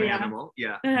Yeah, Kind of yeah. Animal.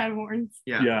 Yeah. It had horns.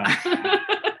 Yeah. Yeah.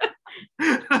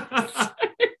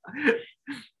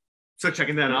 So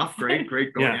checking that off, great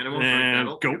goat Yeah. animal. And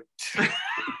devil. goat.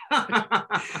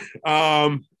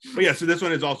 But yeah, so this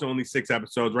one is also only 6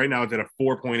 episodes. Right now it's at a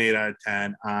 4.8 out of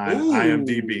 10 on Ooh.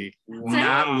 IMDb.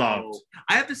 Not loved.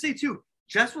 I have to say too,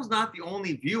 Jess was not the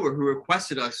only viewer who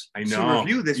requested us I to know.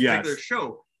 review this Yes. particular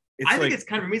show. It's I like, think it's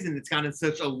kind of amazing it's gotten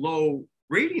such a low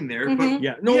rating there, Mhm. but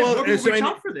yeah, no, no, well, more so people reach I-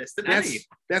 out for this than any.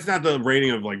 that's not the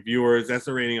rating of like viewers. That's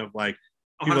the rating of like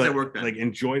How people does that that, work then? like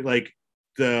enjoy like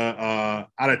the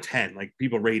out of 10, like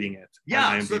people rating it. on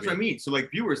yeah, IMDb. so that's what I mean. So like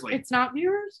viewers, like It's not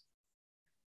viewers?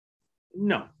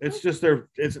 No, it's just I'm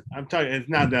telling you, it's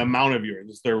not the amount of viewers.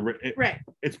 It's Right.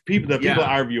 it's people. The Yeah. people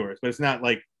are viewers, but it's not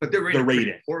like but they're rated the pretty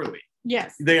rating. poorly.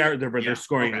 Yes. they're Yeah,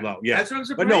 scoring okay. low. Yeah, That's what I'm but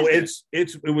surprised. no, at.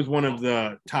 it was one of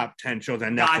the top 10 shows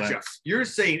on Netflix. Gotcha. You're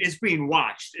saying it's being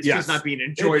watched. It's Yes. just not being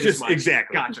enjoyed It's as much.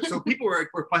 exactly. Gotcha. So people were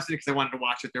requesting it because they wanted to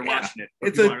watch it. They're Yeah. watching it. But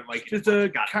It's people a aren't liking just it. a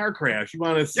Got it. car crash. You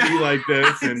want to see like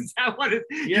this, and Is that what it,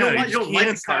 yeah, you don't, want, you you don't just like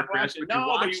can't the car stop crash, watching. but you No,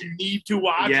 watch but it. you need to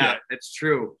watch Yeah, it. that's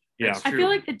true. Yeah, That's I true. feel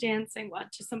like the dancing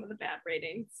led to some of the bad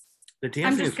ratings. the I'm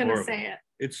dancing just is gonna horrible. say it.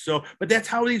 It's so, but that's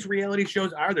how these reality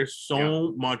shows are. There's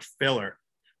so much filler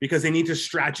because they need to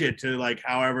stretch it to like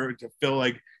however to fill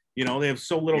like they have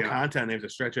so little Yeah. content. They have to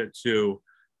stretch it to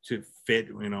fit.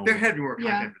 There had to be more Yeah.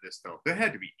 content for this, though. There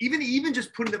had to be. Even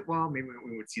just putting the maybe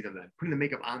we would see them then putting the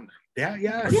makeup on them. Yeah,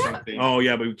 yeah. Or something. Oh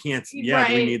yeah, but we can't. Yeah,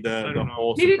 we Right. need I the don't know.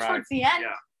 whole Maybe surprise. towards the end,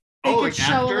 Yeah. they could like show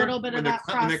a after, little bit of when they're that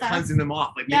when they're process. cleansing them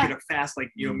off, like Yeah. make it a fast,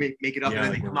 like make it up Yeah, and then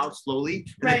like they come a- out slowly.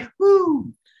 And Right. then,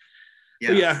 woo.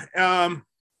 But yeah.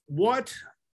 What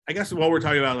I guess while we're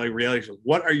talking about like reality shows,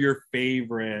 what are your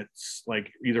favorites?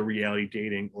 Like either reality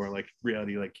dating or like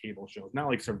reality like cable shows, not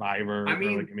like Survivor I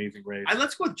mean, or like Amazing Race.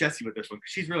 Let's go with Jessie with this one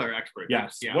because she's really our expert.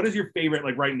 Yes. Yeah. What is your favorite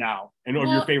like right now, and or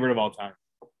your Well, favorite of all time?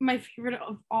 My favorite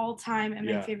of all time and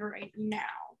Yeah. my favorite right now.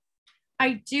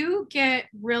 I do get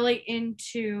really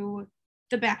into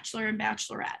The Bachelor and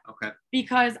Bachelorette Okay.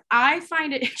 because I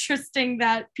find it interesting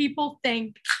that people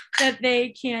think that they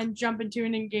can jump into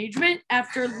an engagement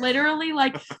after literally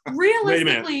like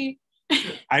realistically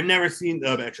I've never seen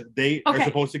the Bachelor. They are Okay.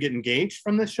 supposed to get engaged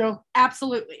from this show.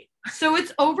 absolutely. So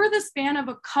it's over the span of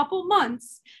a couple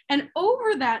months, and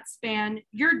over that span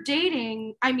you're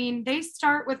dating, I mean they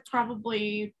start with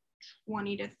probably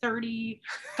 20 to 30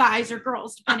 guys or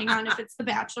girls depending on if it's the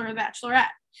Bachelor or Bachelorette.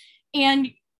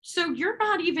 And so you're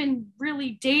not even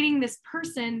really dating this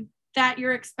person that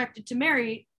you're expected to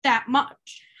marry that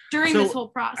much. during So, this whole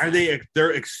process. Are they?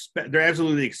 They're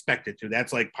absolutely expected to.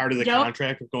 That's like part of the Yep.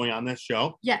 contract of going on this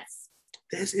show. Yes.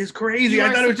 This is crazy. You I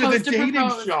are thought it was just a supposed to dating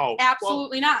propose. show.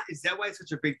 Absolutely not. Is that why it's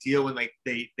such a big deal when like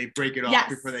they break it off Yes.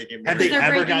 before they get Have married? they They're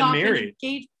ever breaking gotten off and married?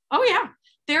 engaged. Oh yeah,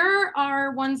 there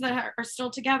are ones that are still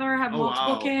together, have Oh,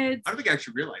 multiple wow. kids. I don't think I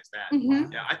actually realized that.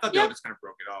 Mhm. Yeah, I thought Yep. they just kind of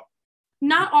broke it off.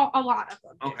 Not all, a lot of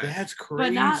them, do, Okay. That's but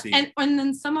crazy. not. And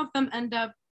then some of them end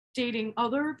up dating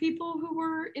other people who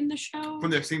were in the show.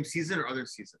 From their same season or other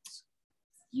seasons?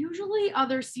 Usually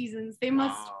other seasons. They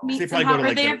must Wow. meet They probably somehow, go to, or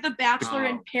like, they the- have the Bachelor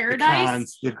in the the Paradise,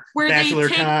 cons, the where Bachelor they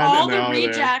take con, all and they're the all there.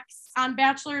 rejects on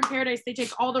Bachelor in Paradise. They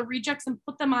take all the rejects and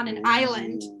put them on an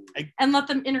island Ooh. and let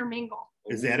them intermingle.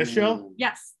 Is that a show? Ooh.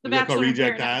 Yes, the Is that called Bachelor in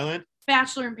Reject Paradise. Island?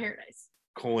 Bachelor in Paradise.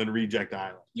 Reject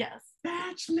Island. Yes,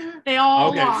 Bachelor. they all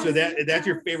Okay, lost. so that's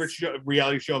your favorite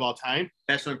reality show of all time?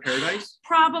 Bachelor in Paradise? Or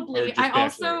Probably. just I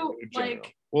Bachelor also in general?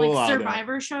 like We'll allow that.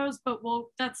 Survivor shows, but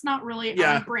that's not really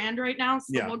Yeah. on brand right now, so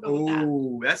Yeah. we'll go with that.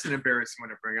 Oh, that's an embarrassing one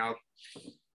to bring out.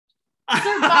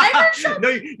 Survivor show? No,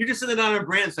 you just said it on a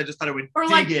brand, so I just thought I would Or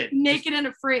dig like it. Naked and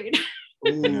Afraid.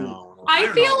 Ooh. No. I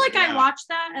don't feel know, like I yeah. watched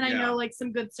that and I Yeah. know like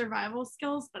some good survival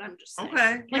skills, but I'm just saying.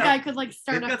 Okay. Like yeah. I could like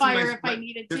start They've a got some fire nice if I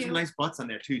needed There's to. some nice butts on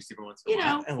there too, Steve. Once in a You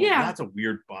while. know, And yeah. Lots of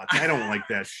weird butts. I don't like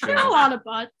that There are a shit. lot of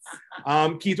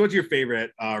butts. Keith, what's your favorite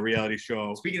reality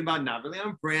show? Speaking about not really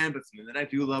on brand, but something that I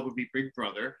do love would be Big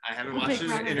Brother. I haven't Big watched it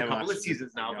Brother. in a I couple watched of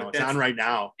seasons now, I know, but it's that's on right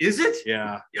now. Is it?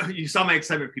 Yeah. You saw my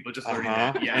excitement, people just learning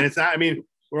Uh-huh. that. Yeah. And it's not, I mean,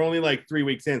 we're only like 3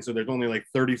 weeks in, so there's only like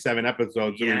 37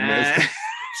 episodes that we missed.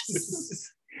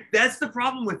 Yes. That's the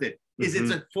problem with it. Is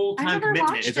it's a full I time never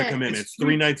commitment. watched It's a it. commitment. It's It's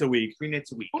 3 nights a week. 3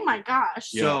 nights a week. Oh my gosh.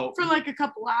 Yeah. So For like a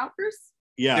couple hours.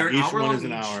 Yeah, they're an each hour one long is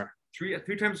an each. hour.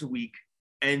 three times a week,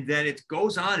 and then it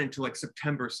goes on until like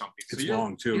September or something. So It's you're,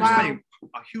 long too. you're Wow. spending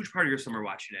a huge part of your summer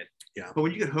watching it. Yeah. But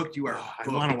when you get hooked, you are. Oh, I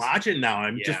hooked. want to watch it now.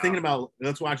 I'm Yeah. just thinking about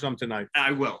let's watch some tonight.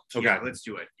 I will. Okay. Yeah, let's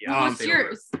do it. Yeah. Well, I'll what's stay over.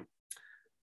 yours?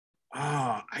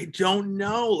 I don't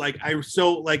know. Like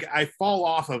I fall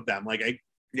off of them. Like I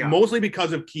Yeah. mostly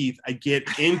because of Keith, I get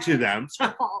into them It's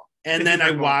your fault. and It's then my I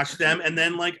fault. watch them and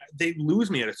then like they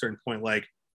lose me at a certain point. Like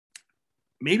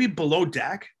maybe Below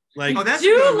Deck. Like Oh, that's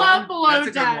do a good love one. Below That's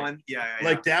a Deck. good one. Yeah. Yeah.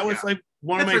 like that was yeah. like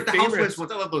one That's of like my the Housewives favorites.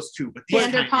 ones. I love those too. But these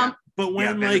Vanderpump. kind, But yeah,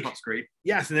 when like Vanderpump's great.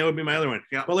 yes, and that would be my other one.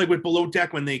 Yeah. But like with Below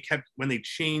Deck, when they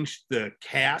changed the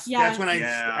cast, Yes. that's when I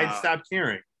Yeah. stopped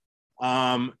caring.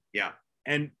 Yeah.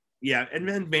 And yeah, and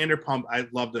then Vanderpump, I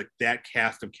love that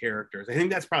cast of characters. I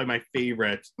think that's probably my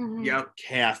favorite Mhm. Yeah.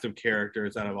 cast of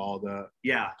characters out of all the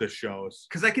Yeah. shows.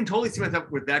 Because I can totally see myself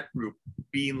with that group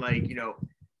being like,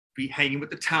 be hanging with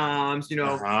the Toms,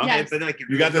 Uh-huh. Yeah. and then like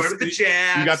You got with the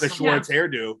Jacks. You got the Schwartz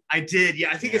hairdo. I did,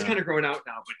 yeah. I think it's Yeah. kind of growing out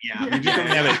now, but yeah. You You just don't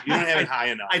have it. You don't have it high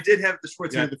enough. I did have the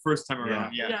Schwartz Yeah. hair the first time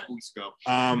around. Yeah, Yeah. 2 weeks ago.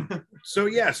 So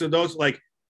yeah, so those like,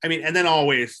 I mean, and then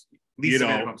always, Lisa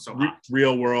Vanderpump's so hot.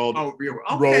 real world Oh, real. road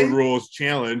Okay. rules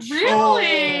challenge.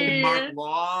 Really? Oh, Mark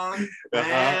Long. Uh-huh,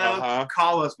 Well, uh-huh.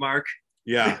 Call us, Mark.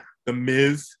 Yeah, the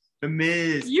Miz. The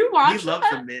Miz. You He watch loves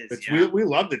that? the Miz. It's, Yeah. we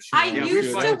love the I challenge. Yeah, we used should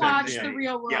to watch that watch thing. The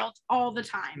Real World Yeah. all the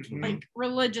time, Mhm. like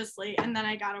religiously, and then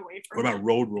I got away from What about it.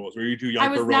 road rules? Were you too young I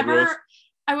for was road never. rules?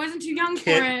 I wasn't too young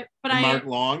Kit for it, but Mark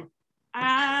Long.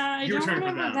 I You were don't trying to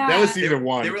remember put that. That was They season were-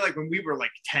 one. They were like when we were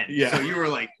like 10. Yeah. So you were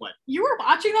like what? You were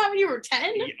watching that when you were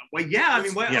 10? Yeah. Well, yeah. I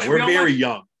mean, what? Yeah, we we're all very watched-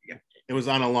 young. Yeah. It was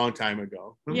on a long time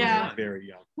ago. When was Yeah. that? Very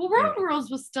young. Well, Road Rules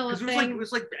was still a Because it thing.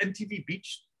 was like the MTV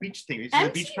beach thing. It's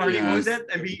the beach MTV. party. What was Yes.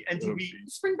 that? MTV.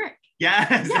 Spring Break. Yes,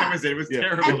 Yeah. that was it. It was Yeah.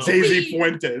 terrible. And With Daisy MTV.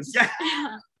 Fuentes. Yeah.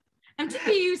 Yeah.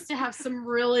 MTV used to have some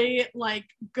really like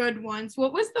good ones.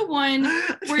 What was the one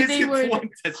where they would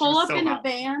pull up in a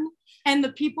van and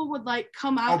the people would like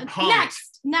come out Oh, and Punk'd.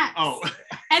 next. Oh,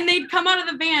 And they'd come out of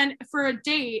the van for a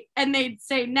date and they'd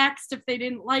say next if they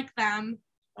didn't like them.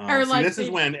 Or See, like this is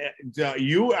they- when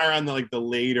you are on the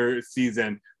later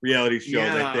season reality shows.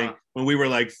 I Yeah. think when we were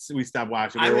like we stopped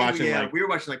watching. We I were think, watching yeah, like we were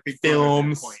watching like Big Brother at that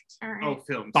films. point. All right. Oh,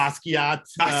 films. Basquiat.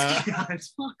 Basquiat.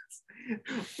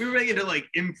 We were into like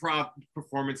improv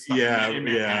performance stuff. Yeah, in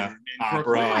yeah. Manhattan, in Opera.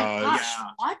 Brooklyn. Oh my gosh, Yeah.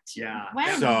 what? Yeah.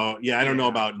 When? So yeah, I don't know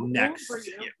about How old next. were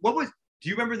you? Yeah. What was? Do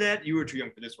you remember that? You were too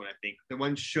young for this one, I think. The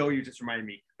one show you just reminded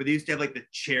me, but they used to have like the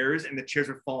chairs, and the chairs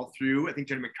would fall through. I think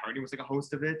Jenny McCartney was like a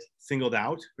host of it. Singled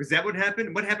out. Was that what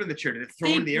happened? What happened to the chair? Did it throw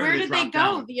They- in the air? where or did they drop go?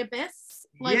 down? The abyss?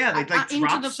 Yeah, they like into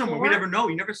dropped the somewhere. floor? We never know.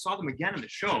 You never saw them again on the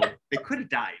show. They could have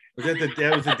died, Was that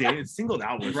that was the day singled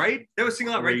out was right? That was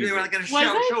single out, right? They were like on a Was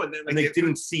show, it? and then like and they it-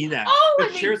 didn't see that. Oh, the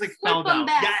and chairs they like flip fell them down.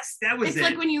 back. Yes, that was It's it.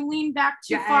 like when you lean back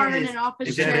too far in Yes. an office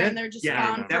Is that chair it? and they're just yeah,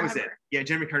 gone that was it. forever. Yeah,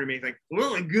 Jenny McCartney made like,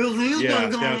 well, Yeah,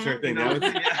 that was her thing. You know?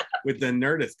 That was- Yeah. with the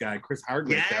Nerdist guy, Chris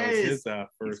Hardwick. That was his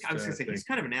first. I was gonna say thing. he's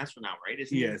kind of an asshole now, right?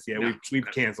 Isn't he? Yes, yeah, No. we've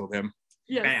canceled him.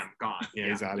 Yes. Bam, gone. Yeah,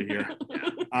 he's out of here.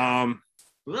 Yeah.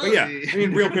 But yeah, I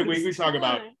mean, real quick, we talk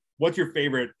about what's your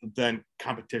favorite then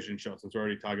competition show, since we're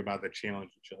already talking about the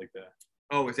challenge and shit like that.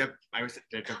 Oh, is that? I was.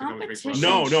 Competition.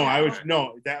 No, I was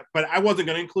show. that, but I wasn't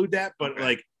gonna include that. But Okay.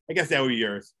 like, I guess that would be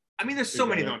yours. I mean, there's so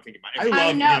many that I'm thinking about. I love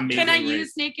I know. The Can I Amazing use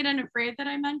Race. Naked and Afraid that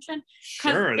I mentioned?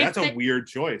 Sure, if that's a they- weird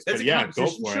choice, That's but a yeah, go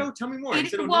competition for show. it. Tell me more. I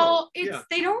don't Well, know. it's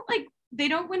they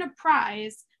don't win a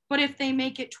prize, but if they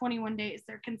make it 21 days,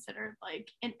 they're considered like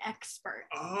an expert.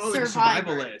 Oh, like a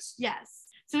Survivor. survivalist. Yes.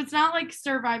 So it's not like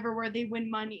Survivor where they win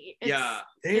money. It's, Yeah.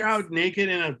 They're out naked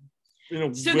in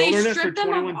a So they wilderness for strip them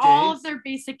 21 of all days. of their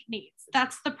basic needs.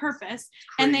 That's the purpose.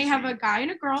 And they have a guy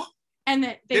and a girl, and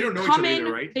that They don't know each come other in.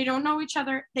 either, right? They don't know each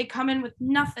other. They come in with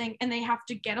nothing, and they have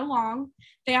to get along.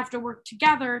 They have to work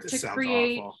together This to sounds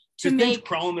create. awful. To Do things make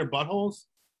crawl in their buttholes?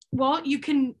 well, you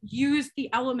can use the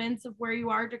elements of where you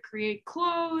are to create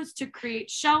clothes, to create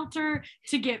shelter,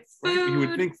 to get Right? food. You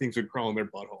would think things would crawl in their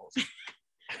buttholes.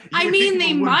 I would mean, think they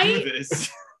people wouldn't do might. this.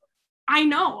 I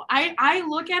know. I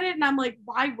look at it and I'm like,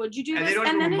 why would you do And this? they don't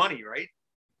and even then win money, right?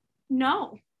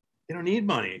 no, They don't need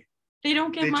money. they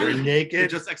don't get They They're money. They're naked.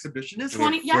 just exhibitionists.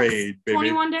 20 yes, afraid, baby.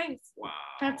 21 days. Wow.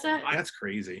 That's it. That's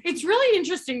crazy. It's really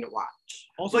interesting to watch.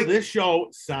 Also, Like- this show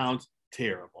sounds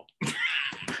terrible.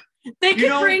 They You could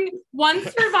know- bring one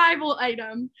survival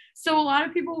item. So a lot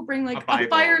of people will bring like A a Bible.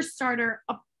 fire starter,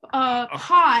 a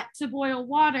pot to boil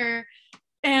water,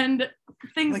 and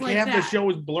things Like like half that. the show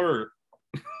is blurred.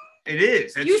 It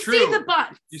is. It's you true. see the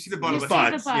butt. You see the butt You of see the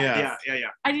the butts, butt. yeah. Yeah.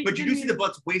 I didn't, But you do didn't see the even-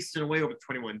 butts wasting away over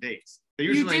 21 days. They're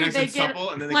You usually do, nice they and get supple,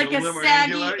 and then they like get a a little more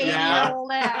saggy angular. 80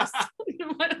 old ass.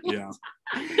 Yeah.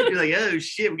 You're like, oh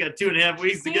shit, we got 2.5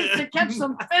 weeks to Needs to get. catch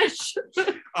some fish.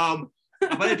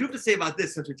 But I do have to say about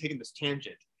this, since we're taking this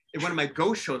tangent, in one of my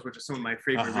ghost shows, which are some of my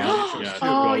favorite Uh-huh. reality shows Yeah. too.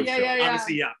 Oh Ghost yeah, show. yeah, yeah.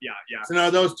 Honestly, yeah. So now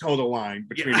those toe the line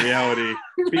between Yeah. reality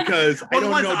because I Well, the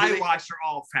don't ones know. that Do I they, watched are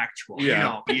all factual.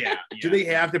 Yeah. Yeah. do they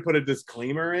have to put a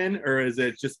disclaimer in, or is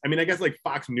it just? I mean, I guess like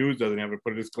Fox News doesn't have to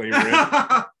put a disclaimer in.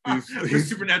 The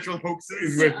supernatural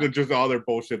hoaxes. with just all their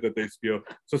bullshit that they spew.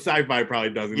 So sci-fi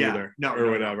probably doesn't Yeah. either, No, or no,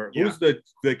 no. whatever. Yeah. Who's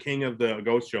the king of the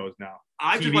ghost shows now?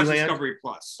 I just TV watched Land? Discovery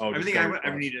Plus. Oh, Everything Discovery I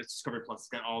ever Plus. needed is Discovery Plus. It's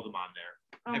got all of them on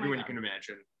there. Oh my Everyone you God. can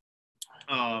imagine.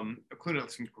 Including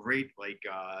some great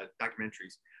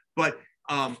documentaries. But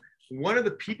one of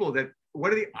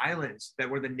the islands that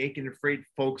where the Naked and Afraid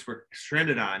folks were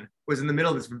stranded on was in the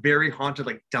middle of this very haunted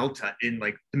like delta in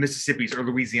like the Mississippi's or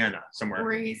Louisiana somewhere.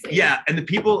 Crazy. Yeah, and the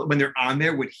people when they're on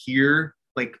there would hear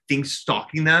like things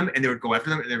stalking them, and they would go after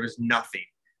them, and there was nothing.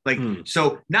 Like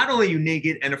so, not only are you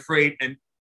naked and afraid and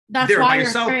That's there why by you're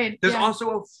yourself, afraid. there's yeah.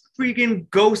 also a freaking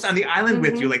ghost on the island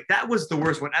with Mhm. you. Like that was the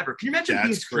worst one ever. Can you imagine being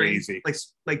That's stranded, crazy.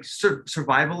 like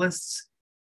survivalists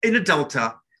in a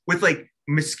delta with like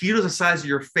mosquitoes the size of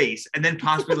your face, and then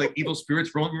possibly like evil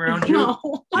spirits roaming around you? No.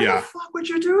 Why Yeah. the fuck would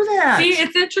you do that? See,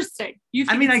 it's interesting. You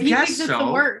I mean, I he guess thinks it's so.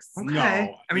 the worst. Okay. No,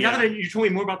 I mean, yeah. now that you told me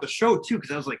more about the show too,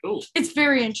 because I was like, oh, It's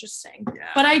very interesting. yeah.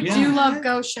 But I Yeah. do love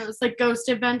ghost shows, like Ghost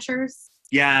Adventures.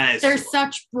 yes, They're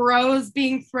such bros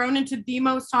being thrown into the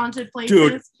most haunted places.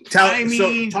 Dude, I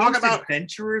mean, talk Ghost about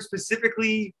adventurers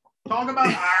specifically.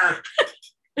 our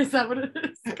Is that what it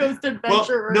is? Ghost Well,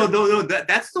 Adventurer. no.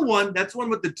 That's the one. That's the one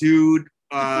with the dude.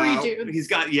 Three dudes. He's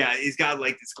got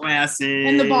like his glasses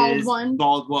And the bald one.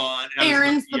 Bald one.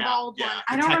 Aaron's the Yeah, bald yeah, one.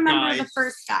 the I don't tech remember guy. the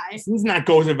first guy. This is not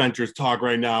Ghost Adventures talk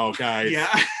right now, guys. Yeah.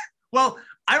 Well,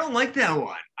 I don't like that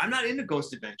one. I'm not into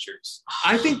Ghost Adventures.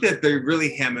 I think that they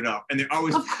really ham it up, and they're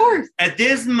always Of course. at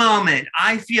this moment.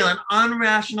 I feel an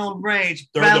irrational rage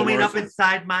They're the bellowing worst. up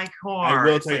inside my car. I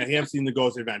will It's tell you, like, I have seen the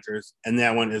Ghost Adventures, and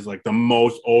that one is like the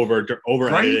most over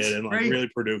edited and like right. really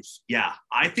produced. yeah,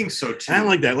 I think so too. And I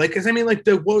like that, like, because I mean, like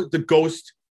the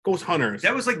Ghost Hunters,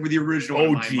 that was like the original one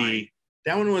in my OG. mind.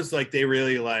 That one was like they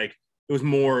really like it was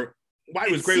more. Why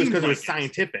it was great was seemed because it was like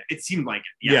scientific. It seemed like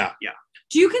it. Yeah. Yeah.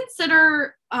 Do you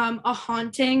consider a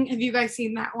haunting? Have you guys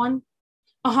seen that one?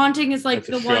 A haunting is like That's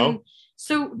a the show? one.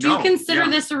 So do No, you consider yeah.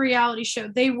 this a reality show?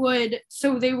 They would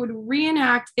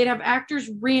reenact, they'd have actors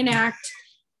reenact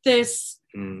this.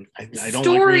 I don't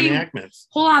Story- like reenactments.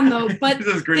 Hold on though, but This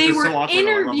is great. they This is were so awkward. I love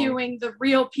 'em. interviewing the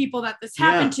real people that this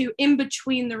happened to in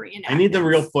between the reenactments. I need the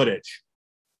real footage.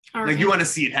 All Like right. you want to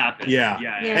see it happen. Yeah.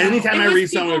 Yeah. Anytime It I was read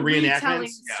some of the people retelling reenactments,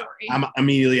 the story. I'm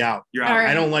immediately out. You're All out. right.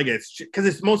 I don't like it because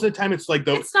it's most of the time it's like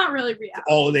the It's not really reality.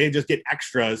 oh they just get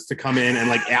extras to come in and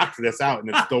like act this out, and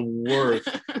it's the worst.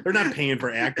 They're not paying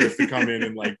for actors to come in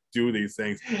and like do these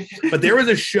things. But there was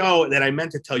a show that I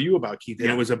meant to tell you about, Keith, and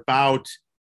Yeah. it was about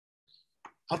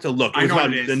I'll have to look. It I was know what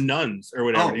about it is. the nuns or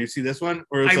whatever. Oh. Do you see this one?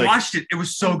 Or it's I like, watched it. It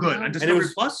was so good on And Discovery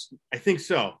was- Plus. I think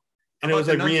so. And it About was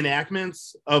the like nuns?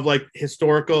 reenactments of like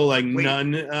historical like Wait.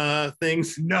 nun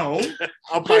things. No,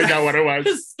 I'll find out what it was.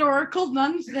 Historical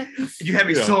nuns. you have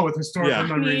me Yeah. sold with historical Yeah.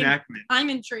 nun I mean, reenactment.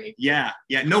 I'm intrigued. Yeah,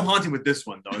 no haunting with this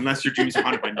one though, unless your dreams are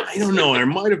haunted by nuns. I don't know. There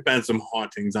might have been some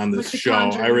hauntings on this With the show. I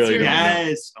Conjuring really don't series. know.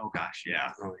 Yes. Oh gosh,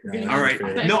 yeah. Oh, Yeah. that's All my right.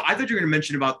 favorite. No, I thought you were going to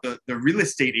mention about the real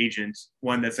estate agent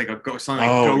one that's like a ghost, something like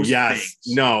Oh ghost yes.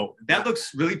 things. No. That looks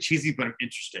really cheesy, but I'm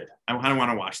interested. I kind of want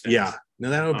to watch that. Yeah.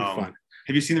 No, that would be Um, fun.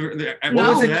 Have you seen the What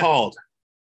No. was it called?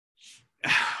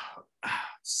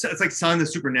 It's like Son of the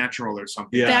Supernatural or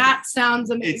something. Yeah. That sounds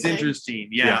amazing. It's interesting.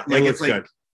 Yeah, Yeah. it like looks it's like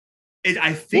good.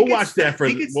 I think We'll watch that for I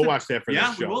think it's we'll the- watch that for Yeah,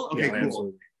 this we show. will? Okay, cool.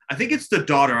 Absolutely. I think it's the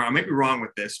daughter. I might be wrong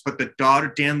with this, but the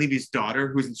daughter, Dan Levy's daughter,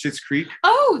 who's in Schitt's Creek.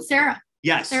 Oh, Sarah.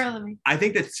 Yes. Sarah Living. I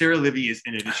think that Sarah Livy is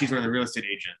in it, and she's one of the real estate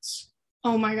agents.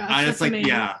 Oh my gosh. And That's it's like, amazing.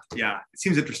 yeah. It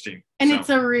seems interesting. And So- it's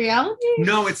a reality?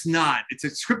 No, it's not. It's a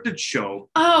scripted show.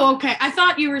 Oh, okay. I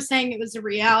thought you were saying it was a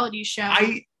reality show.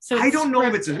 I it's don't know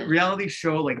if it's a scripted. reality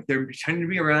show, like they're pretending to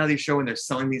be a reality show and they're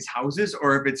selling these houses,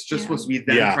 or if it's just Yeah. supposed to be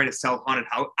them Yeah. trying to sell haunted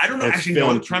house. I don't know It's actually know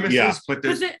filmed- the premises, yeah. but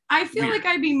there's Because I feel weird. like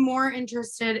I'd be more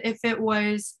interested if it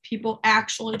was people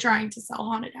actually trying to sell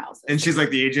haunted houses. and she's like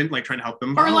the agent, like trying to help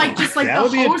them. or like just like That the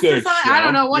would be a host or good something. I show.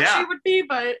 don't know what Yeah. she would be,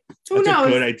 but who That's a knows?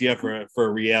 good idea for a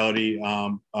reality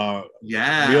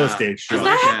yeah, real estate show. Because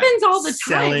I like that that. happens all the time.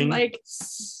 Selling Like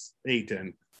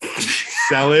Satan.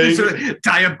 Selling. Sort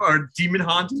of or demon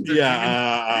haunted.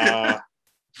 Yeah.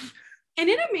 and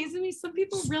it amazes me some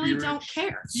people really Spirit. don't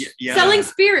care. Yeah. Selling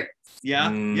spirits. yeah,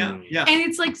 Mm. yeah. And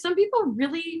it's like some people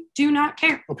really do not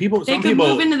care. Well, people. They Some could people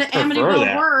move into the prefer Amityville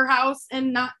that. horror house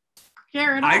and not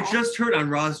care at all. I just heard on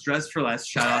Raw's Dress for Less,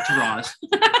 shout out to Raw's,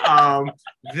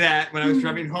 that when I was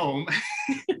driving home,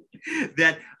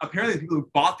 that apparently the people who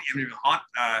bought the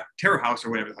Amityville Terror House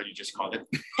or whatever the hell you just called it,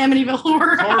 Amityville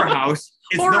horror horror house,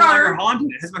 is no Horror. longer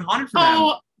haunted. It has been haunted for them.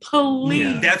 Oh, please.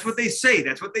 Yeah. That's what they say.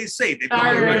 That's what they say. They've got the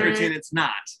Alright. records and it's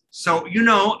not. So,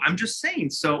 I'm just saying.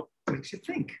 So, what makes you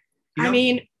think? You know? I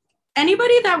mean,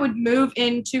 anybody that would move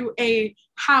into a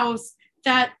house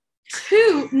that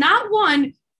not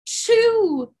one,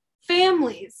 two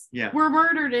families Yeah. were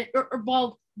murdered in, or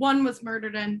well, one was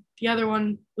murdered in, the other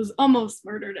one was almost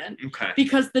murdered in, Okay.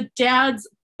 because the dads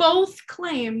both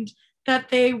claimed that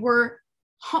they were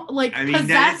like I mean, that-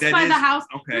 possessed that by the is- house.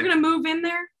 Okay. You're gonna move in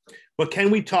there. But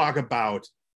can we talk about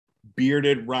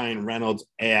bearded Ryan Reynolds'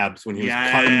 abs when he was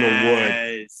cutting the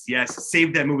wood? Yes.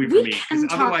 Save that movie for We me. can Because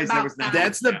talk otherwise, that about was not. that.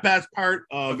 That's the yeah. best part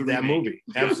Of of the that remake. movie.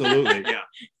 Absolutely.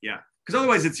 Yeah. Because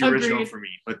otherwise, it's the original Agreed. for me.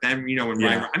 But then, when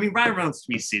Yeah. Ryan Reynolds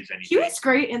to me saves anything. He was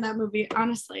great in that movie,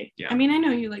 honestly. Yeah. I mean, I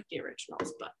know you like the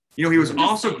originals, but He was Just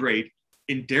also saying. great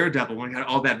in Daredevil when he had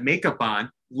all that makeup on,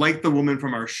 like the woman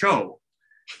from our show.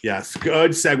 Yes.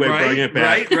 Good segue. Bring it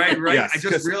back. Right. Yes, I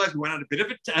just 'cause realized we went on a bit of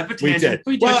a We tangent. did.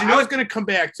 We did. Well, You know I was what? going to come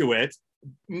back to it,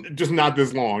 just not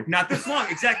this long. Not this long,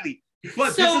 exactly.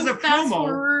 But so this is a fast promo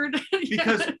forward.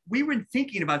 because we were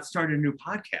thinking about starting a new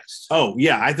podcast. Oh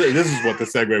yeah, I thought this is what the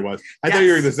segue was. I thought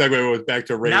the segue was back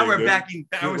to ratings. Now we're backing.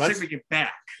 I was Let's- thinking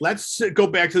back. Let's go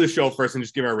back to the show first and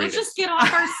just give our Let's ratings, just get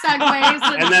off our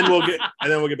segues and then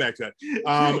we'll get back to it.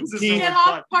 This is Keith, so get much off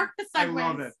fun. park the I segues.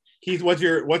 love it. Keith, what's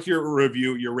your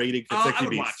review, your rating for I 60 would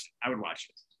Beasts? watch. I would watch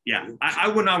it. Yeah, I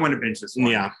would not want to binge this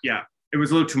one. Yeah. It was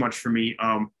a little too much for me.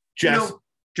 Jess,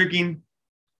 Drinking,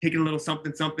 taking a little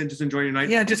something, just enjoying your night.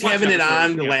 yeah, just Watch having it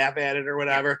episodes. on to Yeah. laugh at it or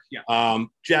whatever. Yeah.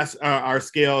 Jess, our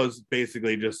scale is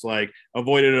basically just like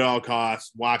avoid it at all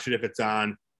costs. Watch it if it's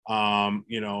on.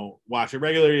 Watch it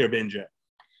regularly or binge it.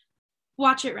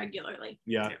 Watch it regularly.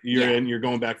 Yeah, Yeah. you're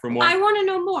going back for more. I want to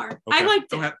know more. I Okay.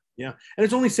 liked it. Okay. Yeah, and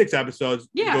it's only 6 episodes.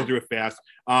 Yeah. Go through it fast.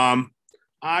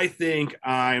 I think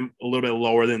I'm a little bit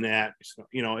lower than that. So,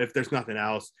 if there's nothing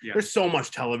else, Yeah. there's so much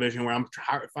television where I'm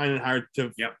finding it hard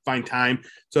to Yep. find time.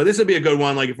 So this would be a good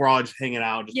one. Like if we're all just hanging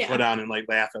out, just Yeah. put on and like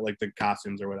laugh at like the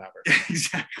costumes or whatever.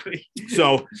 Exactly.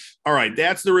 So, all right,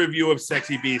 that's the review of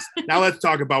Sexy Beast. Now let's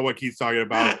talk about what Keith's talking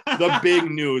about. The big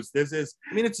news.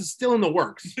 It's still in the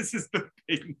works, This is the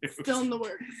big news. Still in the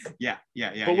works. Yeah.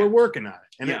 but we're working on it,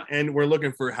 and Yeah. and we're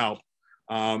looking for help.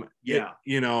 Yeah.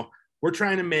 We're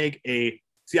trying to make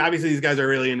obviously these guys are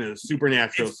really into the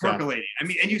supernatural It's stuff. percolating. I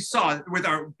mean, and you saw it with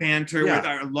our banter, Yeah. with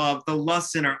our love, the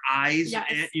lust in our eyes,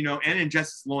 Yes. and in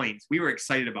Jess's loins. We were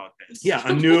excited about this. Yeah,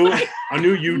 a new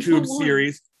YouTube Lord.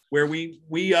 series where we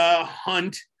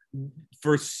hunt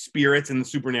for spirits and the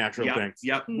supernatural Yep. things.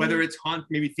 Yep. Mhm. Whether it's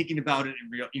maybe thinking about it in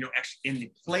real, actually in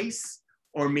the place,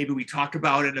 or maybe we talk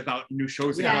about it about new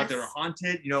shows that come out that are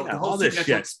haunted. You know, Yeah, the whole all this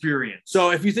supernatural shit. experience.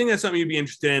 So if you think that's something you'd be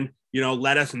interested in,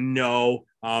 let us know.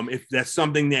 If that's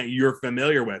something that you're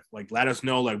familiar with, like let us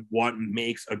know like what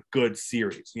makes a good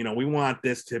series. We want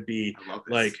this to be I love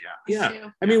this. like, Yeah.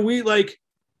 I mean, we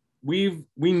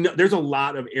know there's a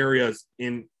lot of areas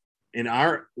in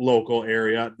our local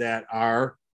area that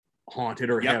are haunted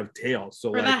or have tales. So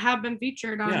or that have been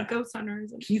featured on Yeah. Ghost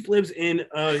Hunters. Keith lives in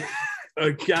a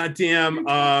goddamn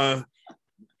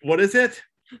what is it?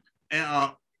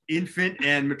 Infant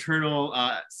and maternal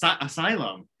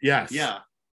asylum. Yes. Yeah.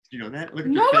 You know that? Look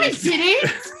at No, your I face.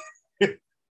 didn't.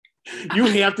 You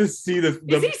have to see Is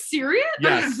he serious?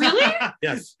 Yes. Really?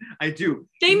 Yes. I do.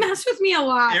 They mess with me a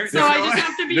lot, Eric- so I just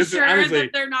have to be This is sure honestly- that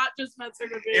they're not just messing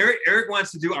with me. Eric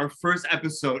wants to do our first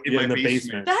episode in my the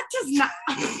basement. That does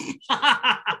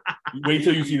not. Wait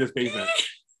till you see this basement.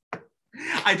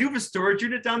 I do have a storage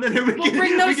unit down there. That we We'll can,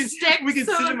 bring those we can, sticks we can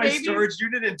so sit the in my babies- storage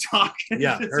unit and talk.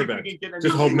 Yeah, Just see if we perfect. can get any-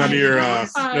 Just hope none of your none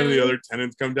of the Uh, other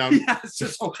tenants come down. Yes,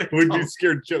 just hope they Would don't. be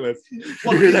scared shitless.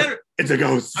 Well, You hear you that? better- It's a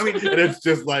ghost. I mean- and it's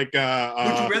just like would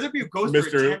you rather be a ghost or a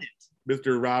Mr. tenant?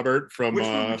 Mr. Robert from Which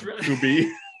one would you rather-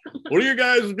 2B. What are you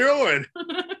guys doing?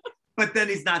 But then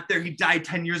he's not there. He died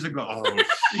 10 years ago. Oh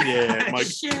shit, Mike.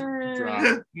 Shit.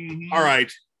 Drop. Mhm. All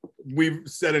right, we've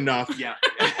said enough. Yeah.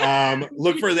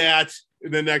 Look for that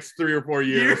in the next 3 or 4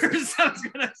 years. Years, I was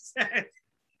gonna say.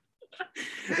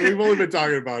 We've only been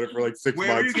talking about it for like 6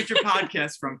 Wherever you months. get your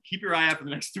podcast from, keep your eye out for the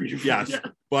next 3 to 4 Yes, years.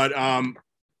 but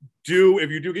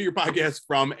if you do get your podcast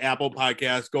from Apple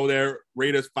Podcasts, go there,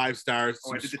 rate us 5 stars,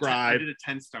 Oh, I subscribe. did a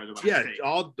 10 star. Yeah,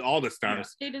 all the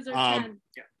stars. They deserve 10.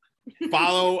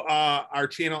 Follow our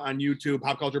channel on YouTube,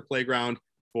 Pop Culture Playground,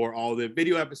 for all the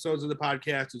video episodes of the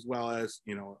podcast, as well as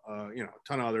a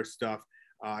ton of other stuff.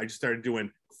 I just started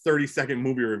doing 30-second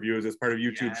movie reviews as part of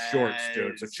YouTube Shorts,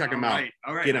 dude. So check them out.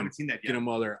 All right. Get I 'em. haven't seen that yet. Get them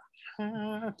while they're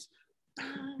hot.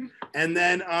 And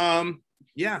then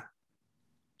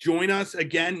join us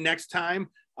again next time.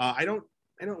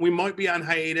 We might be on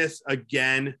hiatus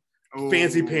again. Oh,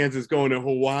 Fancy Pants is going to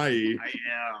Hawaii.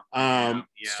 Yeah.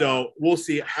 So we'll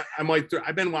see. I might.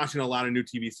 I've been watching a lot of new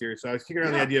TV series, so I was kicking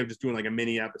around the Yeah. idea of just doing like a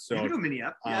mini You can episode. do a mini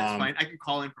up. Yeah, that's fine. I can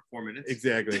call in for 4 minutes.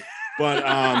 Exactly. But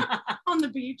On the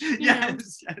beach. you know,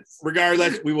 yes.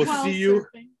 regardless, we will while see you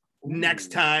surfing.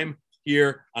 next time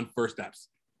here on First Steps.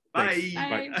 Thanks.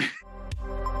 Bye.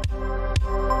 Bye.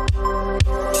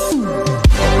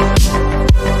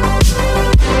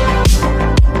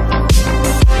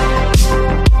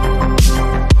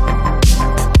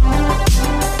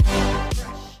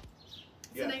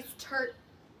 It's a nice tart,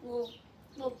 little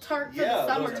tart for Yeah,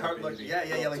 the little summer. tart, like yeah,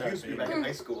 like you used to be back in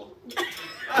high school.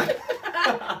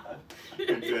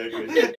 Exactly.